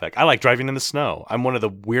of traffic. I like driving in the snow. I'm one of the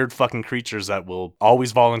weird fucking creatures that will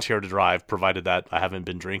always volunteer to drive, provided that I haven't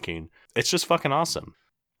been drinking. It's just fucking awesome.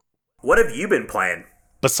 What have you been playing?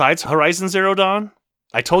 Besides Horizon Zero Dawn?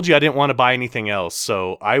 I told you I didn't want to buy anything else,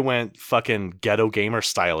 so I went fucking ghetto gamer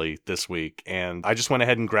style-y this week, and I just went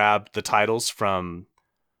ahead and grabbed the titles from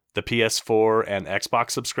the PS4 and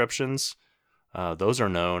Xbox subscriptions. Those are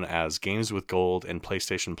known as Games with Gold and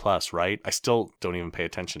PlayStation Plus, right? I still don't even pay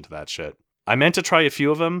attention to that shit. I meant to try a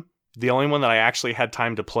few of them. The only one that I actually had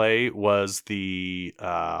time to play was the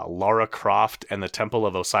Lara Croft and the Temple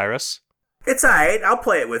of Osiris. It's alright, I'll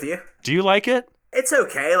play it with you. Do you like it? It's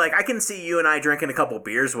okay. Like, I can see you and I drinking a couple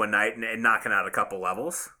beers one night and knocking out a couple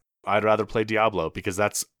levels. I'd rather play Diablo because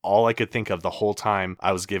that's all I could think of the whole time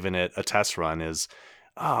I was giving it a test run is,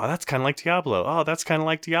 oh, that's kind of like Diablo. Oh, that's kind of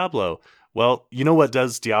like Diablo. Well, you know what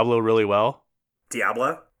does Diablo really well?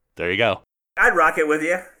 Diablo? There you go. I'd rock it with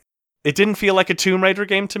you. It didn't feel like a Tomb Raider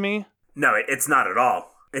game to me. No, it's not at all.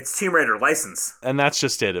 It's Tomb Raider license. And that's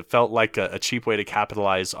just it. It felt like a cheap way to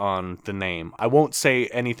capitalize on the name. I won't say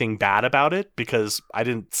anything bad about it because I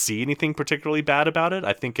didn't see anything particularly bad about it.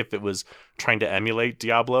 I think if it was trying to emulate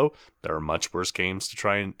Diablo, there are much worse games to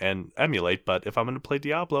try and emulate. But if I'm going to play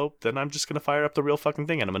Diablo, then I'm just going to fire up the real fucking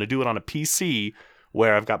thing. And I'm going to do it on a PC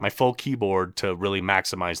where I've got my full keyboard to really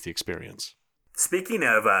maximize the experience. Speaking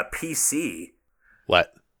of PC.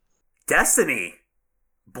 What? Destiny.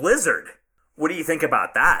 Blizzard. What do you think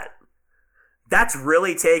about that? That's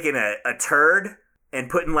really taking a turd and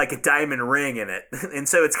putting like a diamond ring in it. And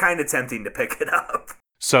so it's kind of tempting to pick it up.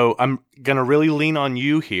 So I'm going to really lean on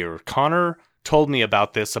you here. Connor told me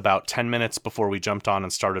about this about 10 minutes before we jumped on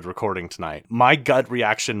and started recording tonight. My gut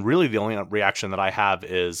reaction, really the only reaction that I have,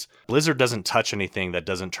 is Blizzard doesn't touch anything that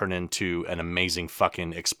doesn't turn into an amazing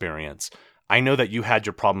fucking experience. I know that you had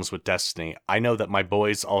your problems with Destiny. I know that my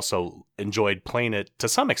boys also enjoyed playing it to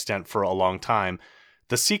some extent for a long time.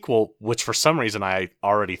 The sequel, which for some reason I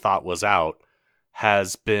already thought was out,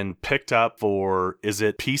 has been picked up for, is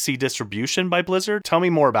it PC distribution by Blizzard? Tell me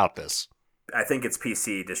more about this. I think it's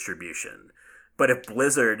PC distribution. But if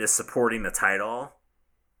Blizzard is supporting the title,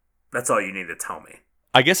 that's all you need to tell me.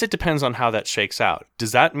 I guess it depends on how that shakes out.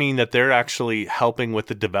 Does that mean that they're actually helping with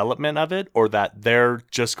the development of it, or that they're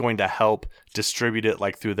just going to help distribute it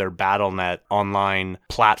like through their Battle.net online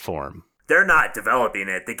platform? They're not developing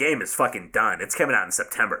it. The game is fucking done. It's coming out in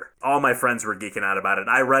September. All my friends were geeking out about it.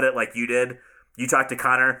 I read it like you did. You talked to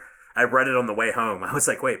Connor. I read it on the way home. I was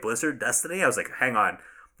like, wait, Blizzard, Destiny? I was like, hang on.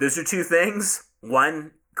 Those are two things.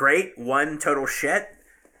 One great, one total shit.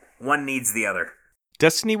 One needs the other.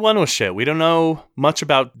 Destiny 1 was shit. We don't know much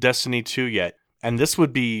about Destiny 2 yet. And this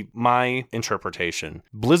would be my interpretation.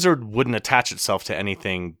 Blizzard wouldn't attach itself to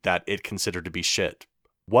anything that it considered to be shit.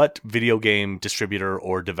 What video game distributor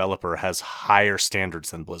or developer has higher standards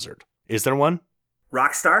than Blizzard? Is there one?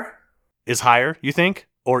 Rockstar? Is higher, you think?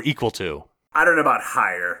 Or equal to? I don't know about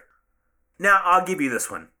higher. Now, I'll give you this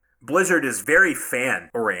one. Blizzard is very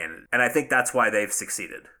fan-oriented, and I think that's why they've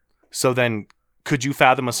succeeded. So then, could you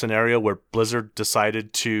fathom a scenario where Blizzard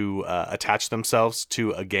decided to attach themselves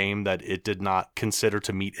to a game that it did not consider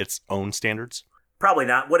to meet its own standards? Probably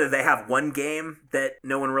not. What, do they have one game that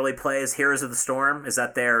no one really plays? Heroes of the Storm? Is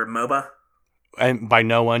that their MOBA? And by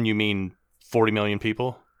no one, you mean 40 million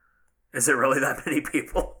people? Is it really that many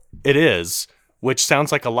people? It is, which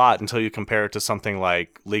sounds like a lot until you compare it to something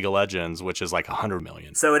like League of Legends, which is like 100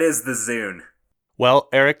 million. So it is the Zune. Well,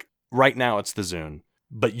 Eric, right now it's the Zune.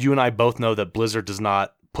 But you and I both know that Blizzard does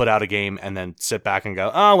not put out a game and then sit back and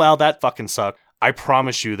go, oh, well, that fucking sucked. I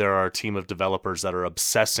promise you there are a team of developers that are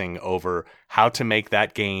obsessing over how to make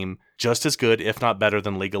that game just as good, if not better,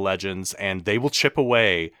 than League of Legends, and they will chip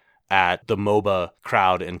away at the MOBA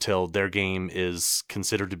crowd until their game is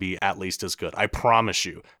considered to be at least as good. I promise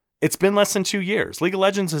you. It's been less than 2 years. League of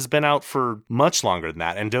Legends has been out for much longer than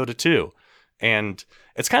that, and Dota 2. And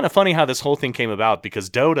it's kind of funny how this whole thing came about, because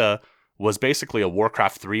Dota was basically a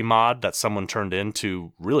Warcraft 3 mod that someone turned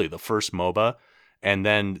into really the first MOBA. And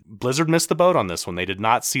then Blizzard missed the boat on this one. They did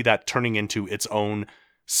not see that turning into its own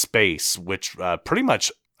space, which pretty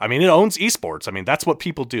much, I mean, it owns esports. I mean, that's what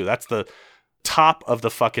people do. That's the top of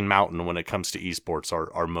the fucking mountain when it comes to esports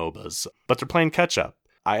are MOBAs. But they're playing catch up.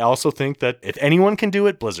 I also think that if anyone can do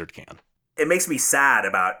it, Blizzard can. It makes me sad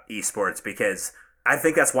about esports because I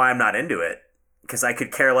think that's why I'm not into it. Because I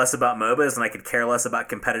could care less about MOBAs and I could care less about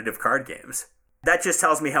competitive card games. That just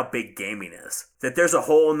tells me how big gaming is. That there's a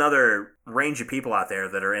whole nother range of people out there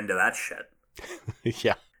that are into that shit.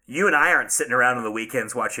 Yeah. You and I aren't sitting around on the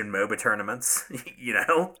weekends watching MOBA tournaments, you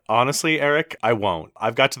know? Honestly, Eric, I won't.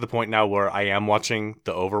 I've got to the point now where I am watching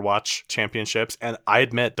the Overwatch championships, and I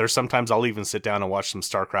admit there's sometimes I'll even sit down and watch some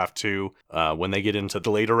StarCraft 2 when they get into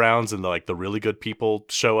the later rounds and the really good people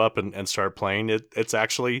show up and start playing. It's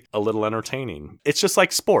actually a little entertaining. It's just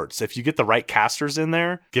like sports. If you get the right casters in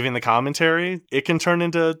there giving the commentary, it can turn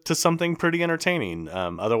into something pretty entertaining.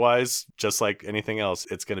 Otherwise, just like anything else,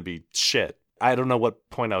 it's going to be shit. I don't know what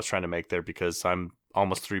point I was trying to make there because I'm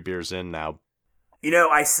almost 3 beers in now. You know,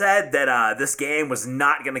 I said that this game was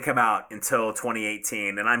not going to come out until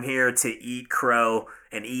 2018, and I'm here to eat crow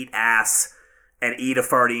and eat ass and eat a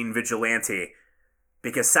farting vigilante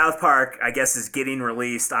because South Park, I guess, is getting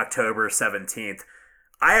released October 17th.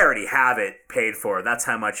 I already have it paid for. That's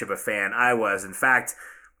how much of a fan I was. In fact,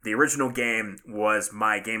 the original game was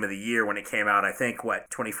my game of the year when it came out, I think,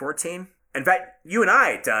 2014? In fact, you and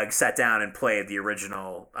I, Doug, sat down and played the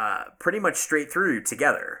original pretty much straight through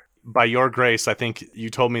together. By your grace, I think you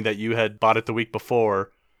told me that you had bought it the week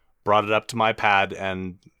before, brought it up to my pad,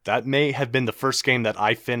 and that may have been the first game that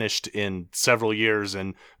I finished in several years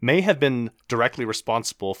and may have been directly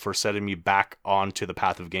responsible for setting me back onto the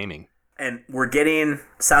path of gaming. And we're getting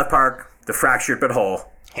South Park, The Fractured But Whole,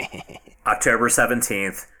 October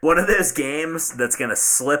 17th. One of those games that's going to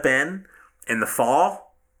slip in the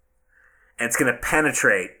fall, and it's going to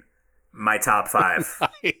penetrate my top 5.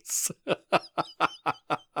 Nice.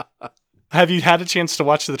 Have you had a chance to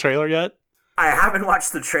watch the trailer yet? I haven't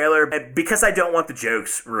watched the trailer because I don't want the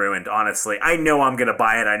jokes ruined, honestly. I know I'm going to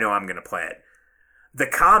buy it. I know I'm going to play it. The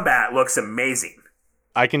combat looks amazing.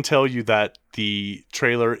 I can tell you that the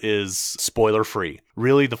trailer is spoiler-free.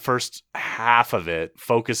 Really, the first half of it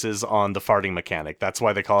focuses on the farting mechanic. That's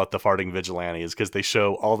why they call it the farting vigilante, is because they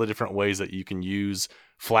show all the different ways that you can use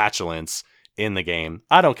flatulence in the game.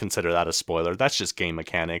 I don't consider that a spoiler. That's just game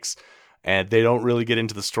mechanics. And they don't really get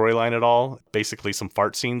into the storyline at all. Basically some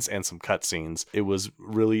fart scenes and some cut scenes. It was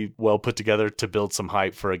really well put together to build some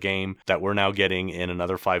hype for a game that we're now getting in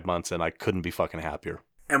another 5 months, and I couldn't be fucking happier.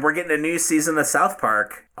 And we're getting a new season of South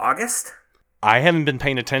Park. August? I haven't been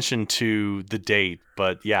paying attention to the date,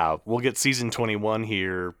 but yeah, we'll get season 21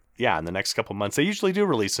 here, in the next couple months. They usually do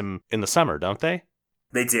release them in the summer, don't they?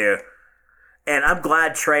 They do. And I'm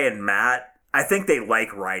glad Trey and Matt, I think they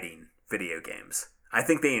like writing video games. I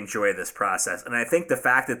think they enjoy this process. And I think the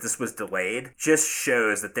fact that this was delayed just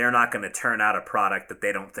shows that they're not going to turn out a product that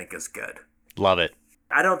they don't think is good. Love it.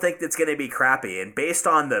 I don't think it's going to be crappy. And based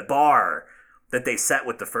on the bar that they set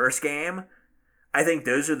with the first game, I think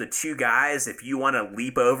those are the two guys, if you want to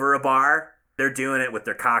leap over a bar, they're doing it with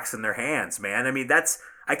their cocks in their hands, man. I mean,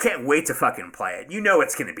 I can't wait to fucking play it. You know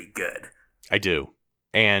it's going to be good. I do.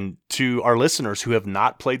 And to our listeners who have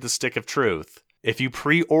not played the Stick of Truth, if you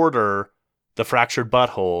pre-order the Fractured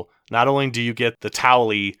Butthole, not only do you get the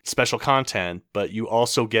Towley special content, but you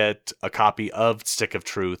also get a copy of Stick of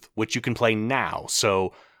Truth, which you can play now.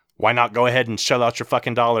 So why not go ahead and shell out your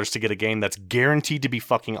fucking dollars to get a game that's guaranteed to be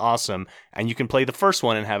fucking awesome, and you can play the first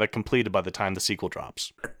one and have it completed by the time the sequel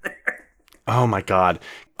drops. Oh my God.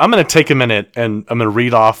 I'm going to take a minute and I'm going to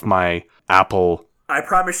read off my Apple. I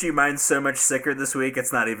promise you mine's so much sicker this week,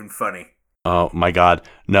 it's not even funny. Oh my God.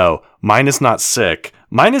 No, mine is not sick.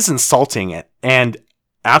 Mine is insulting. And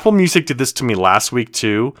Apple Music did this to me last week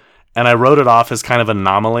too. And I wrote it off as kind of an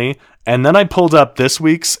anomaly. And then I pulled up this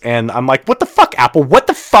week's and I'm like, what the fuck, Apple? What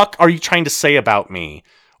the fuck are you trying to say about me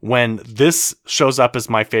when this shows up as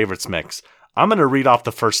my favorites mix? I'm going to read off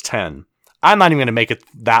the first 10. I'm not even going to make it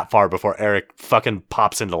that far before Eric fucking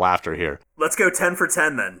pops into laughter here. Let's go 10 for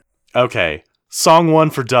 10 then. Okay. Song 1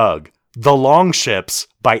 for Doug. The Long Ships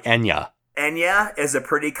by Enya. Enya is a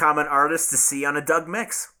pretty common artist to see on a Doug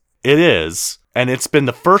mix. It is. And it's been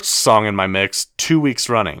the first song in my mix 2 weeks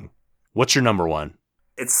running. What's your number 1?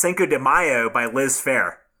 It's Cinco de Mayo by Liz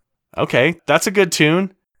Phair. Okay, that's a good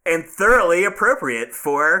tune. And thoroughly appropriate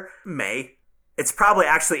for May. It's probably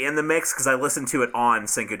actually in the mix because I listened to it on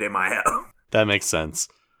Cinco de Mayo. That makes sense.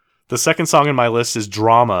 The second song in my list is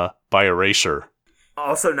Drama by Erasure.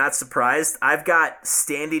 Also, not surprised, I've got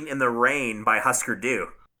Standing in the Rain by Husker Du.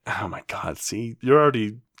 Oh my God, see, you're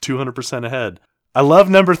already 200% ahead. I love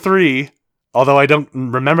number 3, although I don't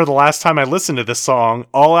remember the last time I listened to this song,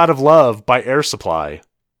 All Out of Love by Air Supply.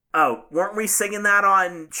 Oh, weren't we singing that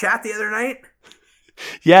on chat the other night?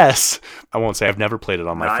 Yes. I won't say I've never played it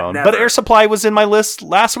on my phone, never. But Air Supply was in my list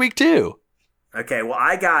last week too. Okay, well,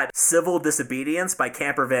 I got Civil Disobedience by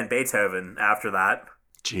Camper Van Beethoven after that.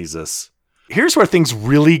 Jesus. Here's where things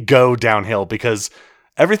really go downhill because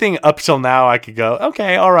everything up till now I could go,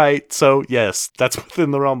 okay, all right. So yes, that's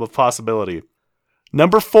within the realm of possibility.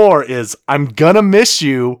 Number 4 is I'm Gonna Miss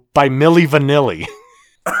You by Milli Vanilli.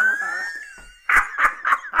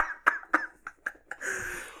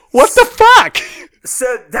 What the fuck?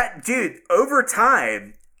 So that, dude, over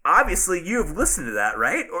time, obviously you've listened to that,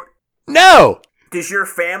 right? Or no. Does your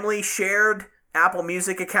family shared Apple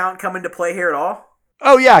Music account come into play here at all?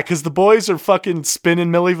 Oh yeah, because the boys are fucking spinning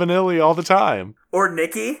Milli Vanilli all the time. Or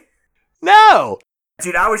Nikki? No!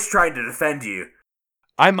 Dude, I was trying to defend you.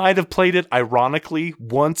 I might have played it ironically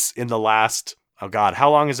once in the last, oh God,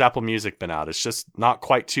 how long has Apple Music been out? It's just not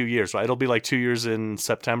quite 2 years, right? It'll be like 2 years in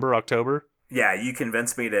September, October. Yeah, you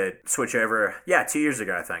convinced me to switch over. Yeah, 2 years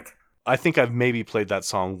ago, I think. I think I've maybe played that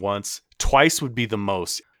song once. Twice would be the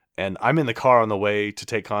most. And I'm in the car on the way to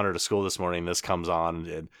take Connor to school this morning. This comes on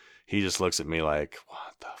and he just looks at me like,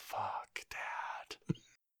 what the fuck, Dad?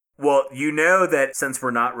 Well, you know that since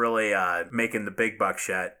we're not really making the big bucks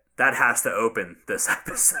yet, that has to open this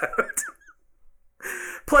episode.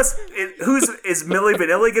 Plus, is Milli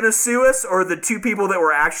Vanilli going to sue us or the two people that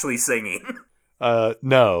were actually singing?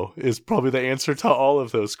 No, is probably the answer to all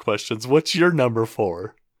of those questions. What's your number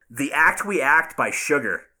 4? The Act We Act by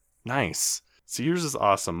Sugar. Nice. So yours is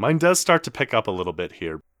awesome. Mine does start to pick up a little bit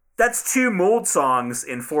here. That's 2 Mold songs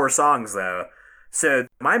in 4 songs, though. So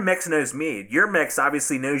my mix knows me. Your mix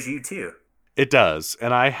obviously knows you, too. It does.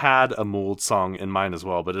 And I had a Mould song in mine as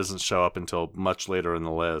well, but it doesn't show up until much later in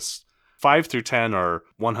the list. 5 through 10 are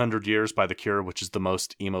 100 Years by The Cure, which is the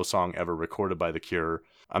most emo song ever recorded by The Cure.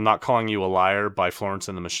 I'm Not Calling You a Liar by Florence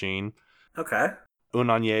and the Machine. Okay. Un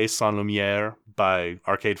Année Sans Lumière by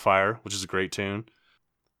Arcade Fire, which is a great tune.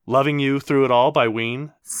 Loving You Through It All by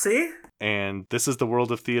Ween. See? And This Is the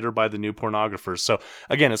World of Theater by the New Pornographers. So,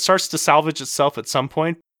 again, it starts to salvage itself at some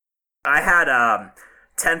point. I had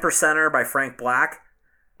 10%er by Frank Black,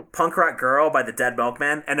 Punk Rock Girl by the Dead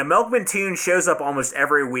Milkmen, and a Milkman tune shows up almost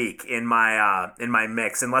every week in my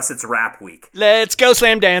mix, unless it's rap week. Let's go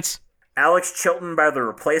slam dance. Alex Chilton by The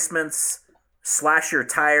Replacements, Slash Your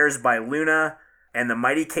Tires by Luna, and The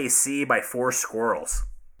Mighty KC by Four Squirrels.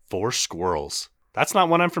 Four Squirrels. That's not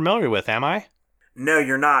one I'm familiar with, am I? No,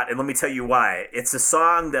 you're not, and let me tell you why. It's a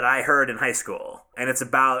song that I heard in high school, and it's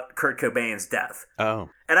about Kurt Cobain's death. Oh.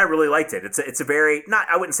 And I really liked it. It's a very,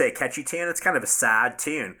 I wouldn't say a catchy tune, it's kind of a sad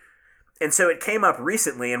tune. And so it came up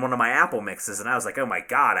recently in one of my Apple mixes, and I was like, oh my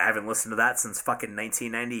god, I haven't listened to that since fucking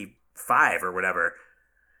 1995 or whatever.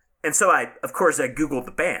 And so I Googled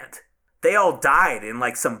the band. They all died in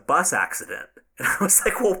like some bus accident. And I was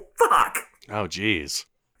like, well, fuck. Oh, geez.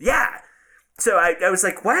 Yeah. So I was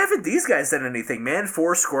like, why haven't these guys done anything, man?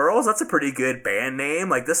 Four Squirrels? That's a pretty good band name.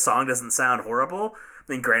 Like, this song doesn't sound horrible.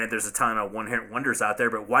 I mean, granted, there's a ton of one-hit wonders out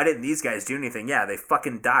there, but why didn't these guys do anything? Yeah, they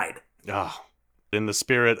fucking died. Oh. In the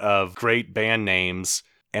spirit of great band names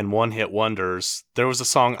and one-hit wonders, there was a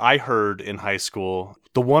song I heard in high school.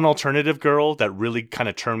 The one alternative girl that really kind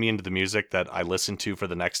of turned me into the music that I listened to for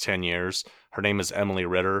the next 10 years, her name is Emily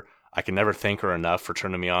Ritter. I can never thank her enough for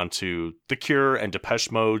turning me on to The Cure and Depeche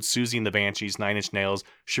Mode, Susie and the Banshees, Nine Inch Nails.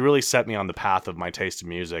 She really set me on the path of my taste in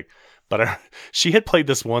music. But she had played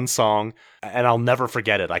this one song, and I'll never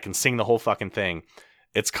forget it. I can sing the whole fucking thing.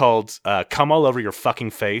 It's called Come All Over Your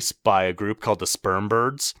Fucking Face by a group called the Sperm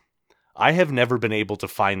Birds. I have never been able to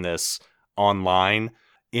find this online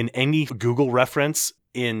in any Google reference,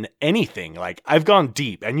 in anything. Like, I've gone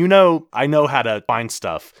deep, and I know how to find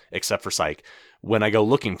stuff, except for Psych. When I go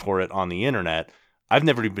looking for it on the internet, I've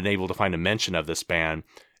never been able to find a mention of this band.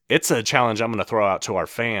 It's a challenge I'm going to throw out to our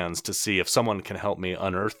fans to see if someone can help me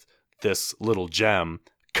unearth this little gem.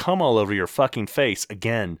 Come All Over Your Fucking Face,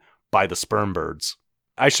 again, by the Sperm Birds.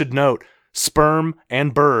 I should note, sperm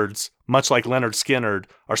and birds, much like Leonard Skinner,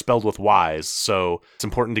 are spelled with Y's, so it's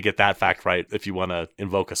important to get that fact right if you want to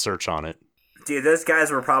invoke a search on it. Dude, those guys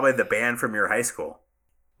were probably the band from your high school.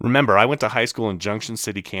 Remember, I went to high school in Junction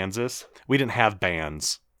City, Kansas. We didn't have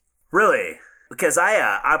bands. Really? Because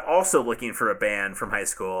I'm also looking for a band from high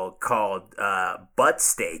school called Butt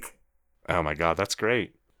Steak. Oh my god, that's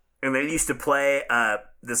great. And they used to play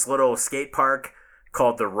this little skate park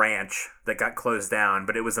called The Ranch that got closed down,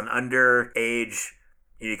 but it was an underage,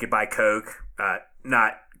 you could buy Coke,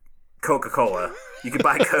 not Coca-Cola. You could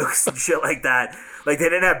buy Cokes and shit like that. Like, they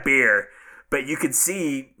didn't have beer. But you could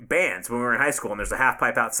see bands when we were in high school, and there's a half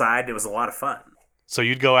pipe outside. It was a lot of fun. So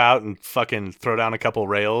you'd go out and fucking throw down a couple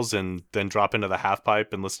rails and then drop into the half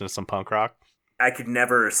pipe and listen to some punk rock? I could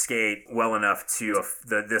never skate well enough to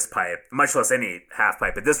this pipe, much less any half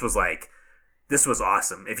pipe. But this was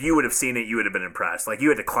awesome. If you would have seen it, you would have been impressed. Like, you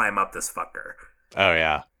had to climb up this fucker. Oh,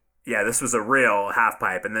 yeah. Yeah, this was a real half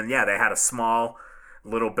pipe. And then, yeah, they had a small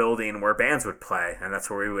little building where bands would play, and that's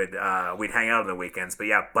where we'd hang out on the weekends. But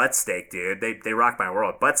yeah, Butt Steak, dude, they rock my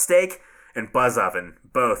world. Butt Steak and Buzz Oven,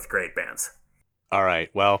 both great bands. All right,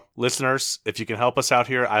 well, listeners, if you can help us out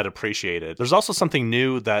here, I'd appreciate it. There's also something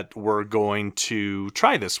new that we're going to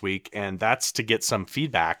try this week, and that's to get some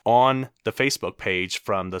feedback on the Facebook page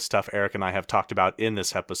from the stuff Eric and I have talked about in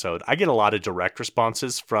this episode. I get a lot of direct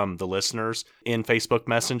responses from the listeners in Facebook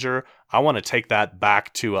Messenger. I want to take that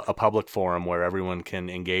back to a public forum where everyone can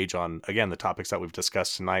engage on, again, the topics that we've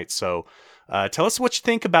discussed tonight. So tell us what you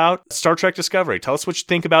think about Star Trek Discovery. Tell us what you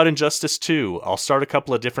think about Injustice 2. I'll start a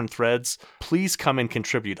couple of different threads. Please come and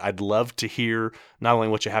contribute. I'd love to hear not only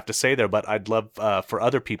what you have to say there, but I'd love for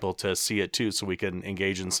other people to see it too, so we can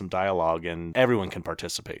engage in some dialogue and everyone can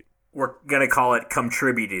participate. We're going to call it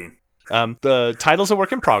Contributing. The title's a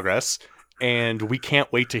work in progress, and we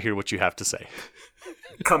can't wait to hear what you have to say.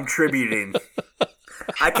 Contributing.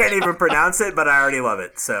 I can't even pronounce it, but I already love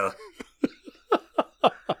it, so...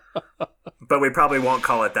 But we probably won't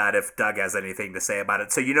call it that if Doug has anything to say about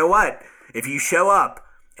it. So you know what? If you show up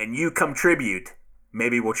and you contribute,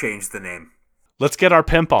 maybe we'll change the name. Let's get our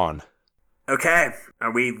pimp on. Okay.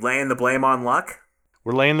 Are we laying the blame on luck?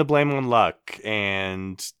 We're laying the blame on luck,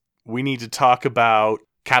 and we need to talk about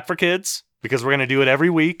Cat for Kids, because we're going to do it every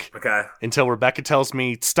week. Okay. Until Rebecca tells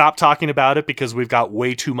me, stop talking about it because we've got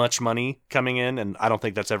way too much money coming in, and I don't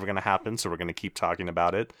think that's ever going to happen, so we're going to keep talking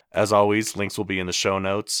about it. As always, links will be in the show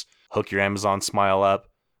notes. Hook your Amazon Smile up.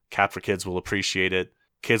 Cat for Kids will appreciate it.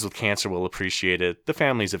 Kids with cancer will appreciate it. The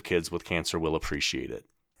families of kids with cancer will appreciate it.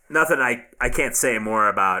 Nothing I can't say more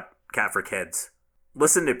about Cat for Kids.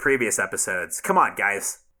 Listen to previous episodes. Come on,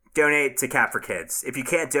 guys. Donate to Cat for Kids. If you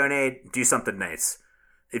can't donate, do something nice.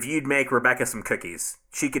 If you'd make Rebecca some cookies,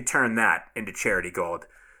 she could turn that into charity gold.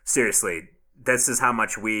 Seriously, this is how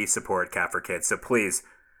much we support Cat for Kids. So please,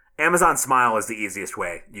 Amazon Smile is the easiest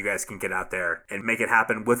way you guys can get out there and make it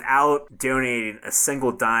happen without donating a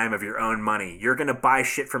single dime of your own money. You're going to buy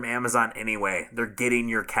shit from Amazon anyway. They're getting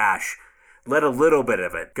your cash. Let a little bit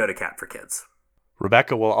of it go to Cat for Kids.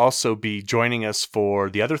 Rebecca will also be joining us for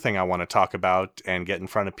the other thing I want to talk about and get in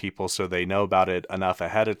front of people so they know about it enough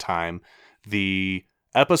ahead of time. The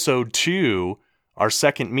Episode 2, our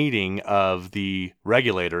second meeting of the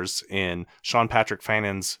regulators in Sean Patrick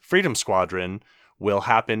Fannin's Freedom Squadron, will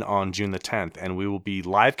happen on June the 10th, and we will be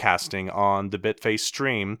live casting on the Bitface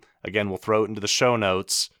stream. Again, we'll throw it into the show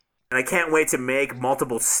notes. And I can't wait to make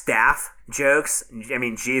multiple staff jokes. I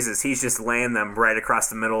mean, Jesus, he's just laying them right across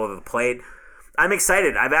the middle of the plate. I'm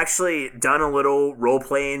excited. I've actually done a little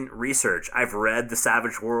role-playing research. I've read the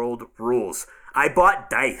Savage World rules. I bought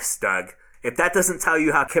dice, Doug. If that doesn't tell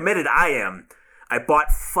you how committed I am, I bought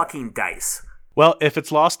fucking dice. Well, if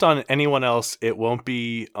it's lost on anyone else, it won't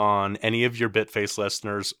be on any of your Bitface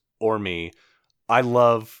listeners or me. I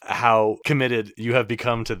love how committed you have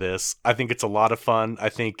become to this. I think it's a lot of fun. I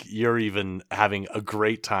think you're even having a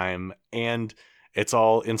great time, and it's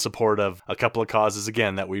all in support of a couple of causes,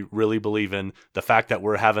 again, that we really believe in. The fact that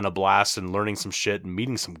we're having a blast and learning some shit and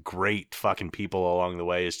meeting some great fucking people along the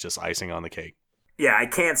way is just icing on the cake. Yeah, I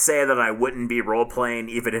can't say that I wouldn't be role-playing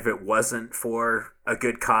even if it wasn't for a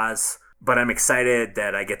good cause, but I'm excited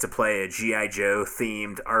that I get to play a G.I.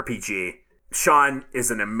 Joe-themed RPG. Sean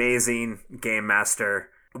is an amazing game master.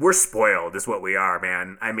 We're spoiled is what we are,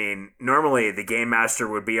 man. I mean, normally the game master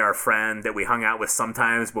would be our friend that we hung out with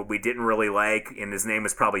sometimes, but we didn't really like, and his name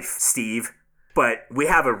was probably Steve. But we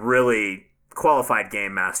have a really qualified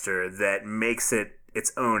game master that makes it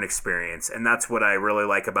its own experience, and that's what I really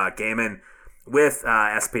like about gaming with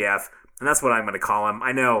SPF, and that's what I'm going to call him.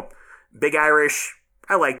 I know, Big Irish,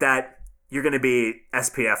 I like that. You're going to be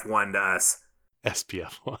SPF 1 to us.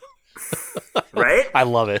 SPF 1. Right? I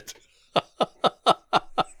love it.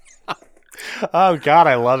 Oh, God,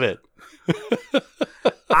 I love it.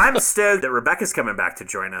 I'm stoked that Rebecca's coming back to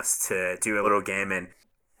join us to do a little gaming.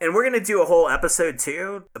 And we're going to do a whole episode,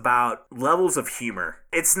 too, about levels of humor.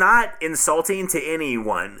 It's not insulting to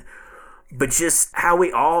anyone, but just how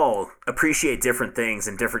we all appreciate different things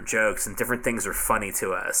and different jokes, and different things are funny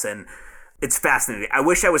to us. And it's fascinating. I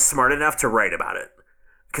wish I was smart enough to write about it,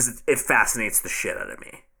 because it fascinates the shit out of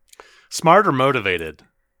me. Smart or motivated?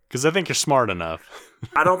 Because I think you're smart enough.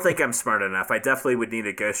 I don't think I'm smart enough. I definitely would need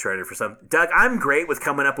a ghostwriter for something. Doug, I'm great with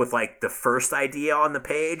coming up with, like, the first idea on the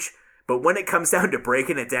page, but when it comes down to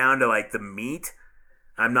breaking it down to, like, the meat,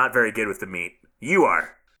 I'm not very good with the meat. You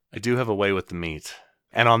are. I do have a way with the meat.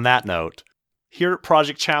 And on that note, here at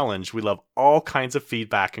Project Challenge, we love all kinds of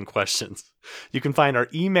feedback and questions. You can find our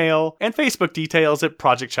email and Facebook details at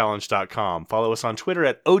projectchallenge.com. Follow us on Twitter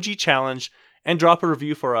at OGChallenge and drop a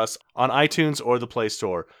review for us on iTunes or the Play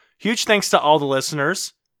Store. Huge thanks to all the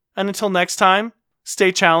listeners. And until next time,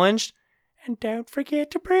 stay challenged and don't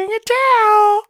forget to bring it down.